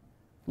got,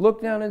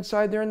 look down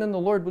inside there, and then the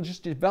Lord will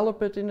just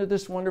develop it into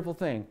this wonderful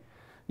thing.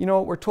 You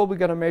know, we're told we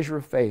got a measure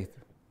of faith.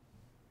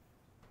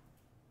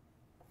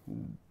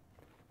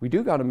 We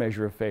do got a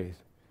measure of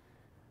faith.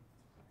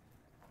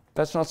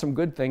 That's not some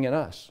good thing in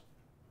us.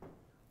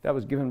 That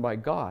was given by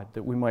God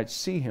that we might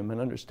see Him and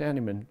understand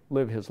Him and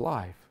live His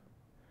life.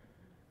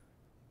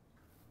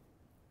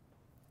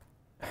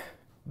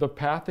 The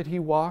path that He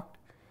walked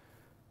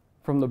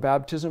from the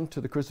baptism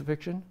to the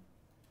crucifixion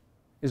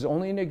is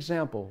only an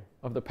example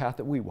of the path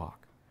that we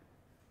walk.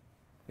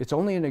 It's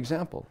only an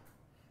example.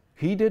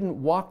 He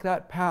didn't walk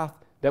that path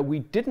that we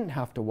didn't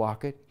have to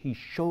walk it. He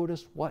showed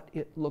us what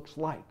it looks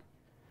like.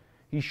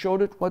 He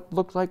showed it what it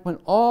looks like when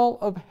all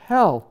of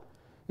hell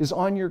is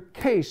on your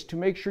case to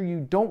make sure you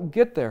don't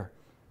get there.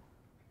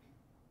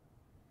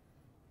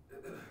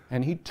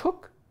 And He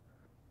took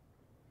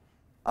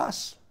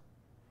us,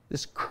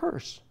 this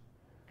curse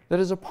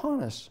that is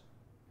upon us.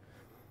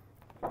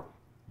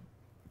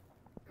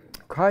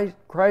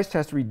 Christ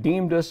has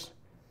redeemed us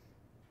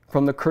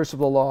from the curse of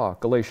the law,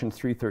 Galatians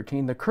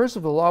 3:13. The curse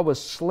of the law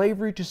was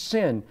slavery to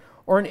sin,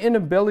 or an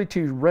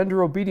inability to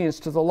render obedience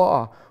to the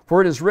law. For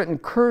it is written,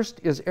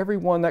 cursed is every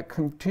one that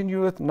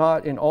continueth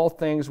not in all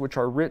things which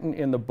are written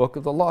in the book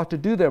of the law to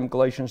do them,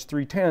 Galatians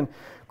 3:10.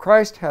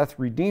 Christ hath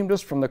redeemed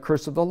us from the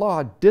curse of the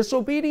law,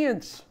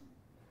 disobedience.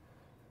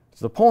 It's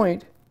the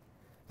point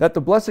that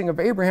the blessing of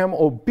Abraham,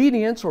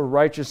 obedience or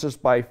righteousness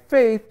by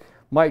faith,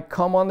 might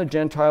come on the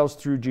Gentiles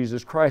through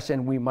Jesus Christ,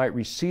 and we might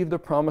receive the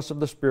promise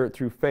of the Spirit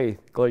through faith,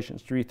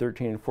 Galatians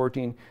 3:13 and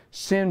 14.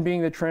 Sin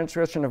being the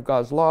transgression of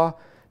God's law,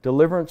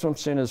 deliverance from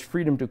sin is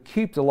freedom to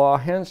keep the law.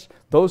 Hence,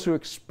 those who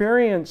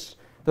experience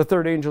the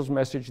third angel's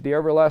message, the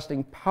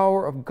everlasting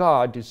power of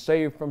God to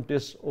save from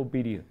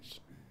disobedience.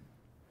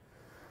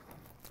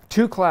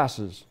 Two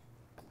classes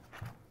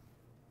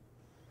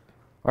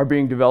are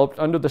being developed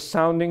under the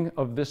sounding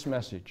of this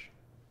message.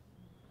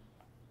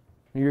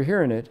 You're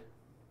hearing it.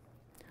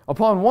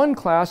 Upon one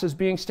class is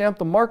being stamped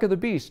the mark of the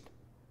beast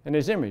and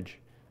his image.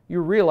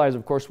 You realize,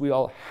 of course, we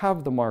all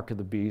have the mark of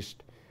the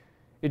beast.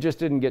 It just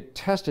didn't get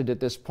tested at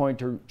this point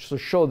to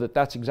show that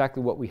that's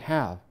exactly what we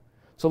have.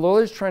 So the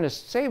Lord is trying to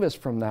save us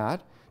from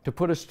that, to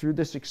put us through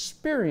this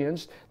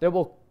experience that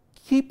will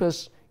keep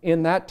us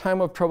in that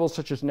time of trouble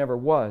such as never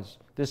was.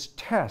 This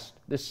test,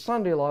 this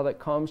Sunday law that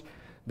comes,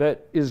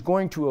 that is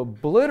going to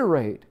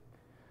obliterate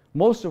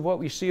most of what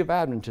we see of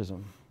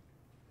Adventism.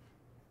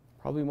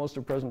 Probably most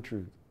of present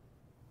truth,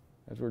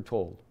 as we're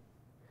told.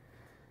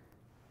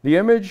 The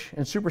image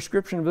and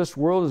superscription of this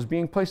world is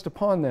being placed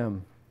upon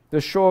them. The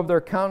show of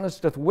their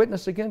countenance doth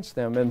witness against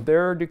them, and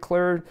there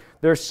declared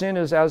their sin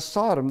is as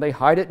Sodom. They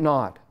hide it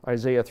not,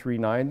 Isaiah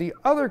 3:9. The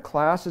other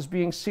class is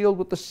being sealed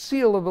with the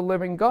seal of the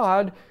living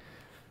God.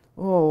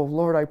 Oh,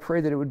 Lord, I pray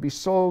that it would be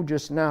so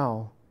just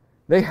now.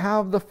 They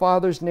have the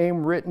Father's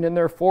name written in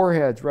their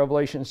foreheads,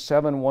 Revelation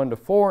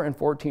 7:1-4 and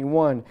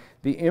 14:1.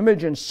 The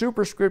image and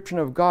superscription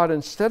of God,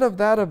 instead of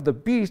that of the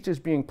beast, is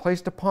being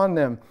placed upon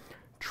them.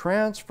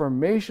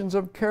 Transformations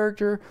of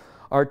character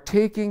are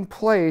taking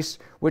place,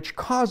 which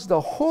cause the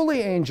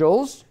holy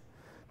angels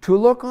to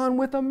look on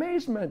with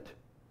amazement,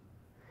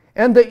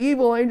 and the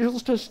evil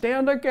angels to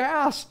stand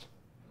aghast.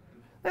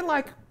 They're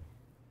like,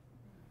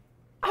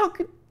 how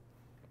could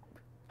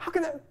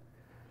that?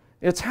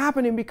 It's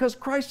happening because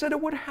Christ said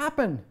it would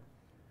happen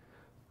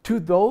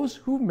to those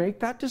who make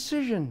that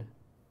decision.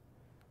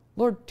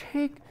 Lord,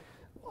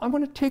 I'm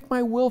going to take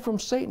my will from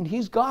Satan.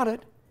 He's got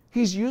it.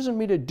 He's using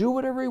me to do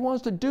whatever he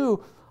wants to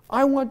do.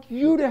 I want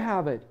you to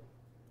have it.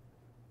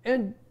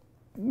 And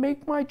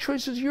make my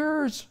choices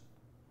yours,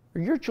 or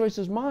your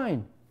choices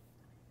mine.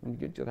 And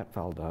you get that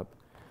fouled up.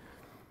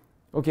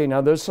 Okay,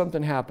 now there's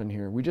something happened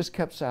here. We just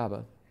kept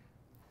Sabbath,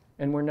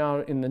 and we're now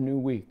in the new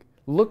week,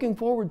 looking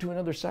forward to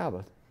another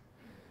Sabbath.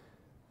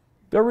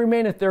 There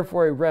remaineth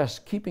therefore a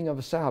rest, keeping of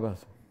a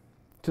Sabbath,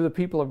 to the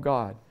people of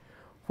God.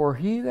 For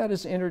he that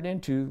is entered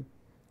into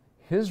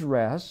his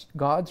rest,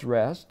 God's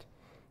rest,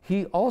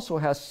 he also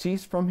has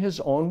ceased from his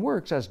own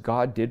works, as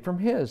God did from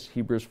his.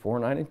 Hebrews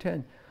 4:9 and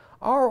 10.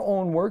 Our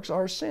own works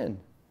are sin.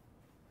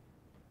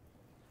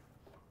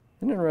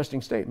 An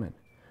interesting statement.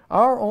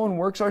 Our own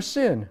works are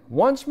sin.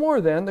 Once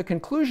more then, the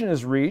conclusion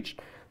is reached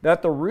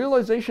that the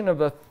realization of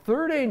the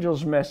third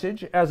angel's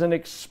message as an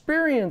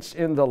experience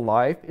in the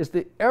life is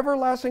the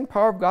everlasting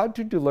power of God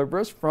to deliver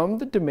us from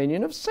the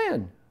dominion of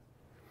sin.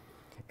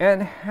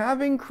 And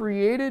having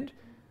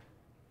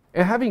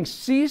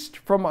ceased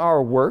from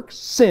our works,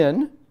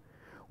 sin,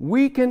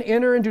 we can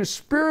enter into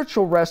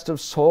spiritual rest of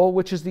soul,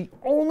 which is the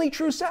only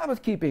true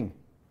Sabbath keeping.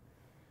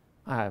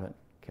 I haven't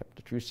kept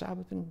a true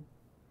Sabbath in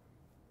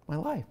my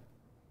life.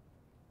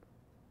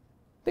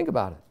 Think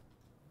about it.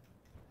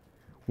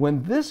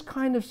 When this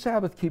kind of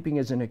Sabbath keeping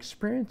is an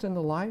experience in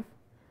the life,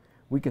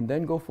 we can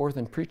then go forth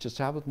and preach the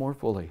Sabbath more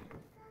fully.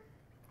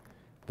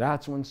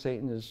 That's when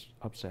Satan is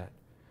upset.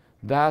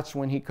 That's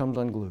when he comes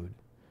unglued.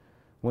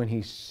 When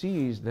he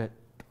sees that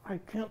I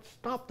can't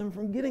stop them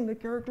from getting the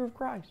character of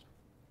Christ.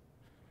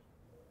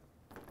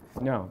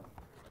 Now,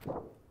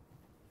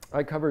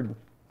 I covered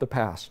the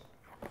past.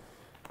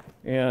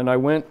 And I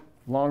went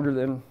longer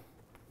than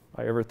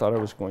I ever thought I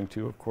was going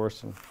to, of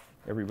course, and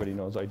everybody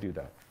knows I do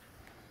that.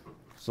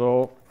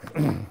 So,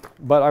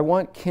 but I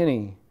want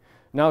Kenny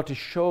now to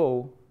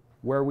show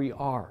where we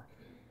are.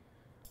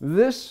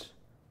 This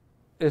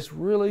is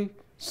really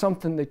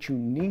something that you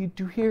need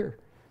to hear.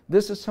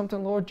 This is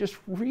something the Lord just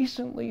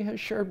recently has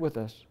shared with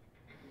us.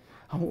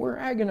 And we're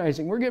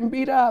agonizing. We're getting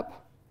beat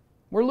up.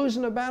 We're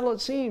losing a battle, it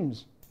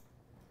seems.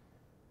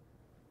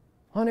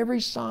 On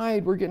every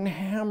side, we're getting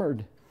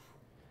hammered.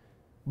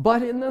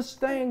 But in this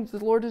thing,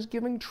 the Lord is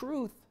giving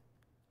truth.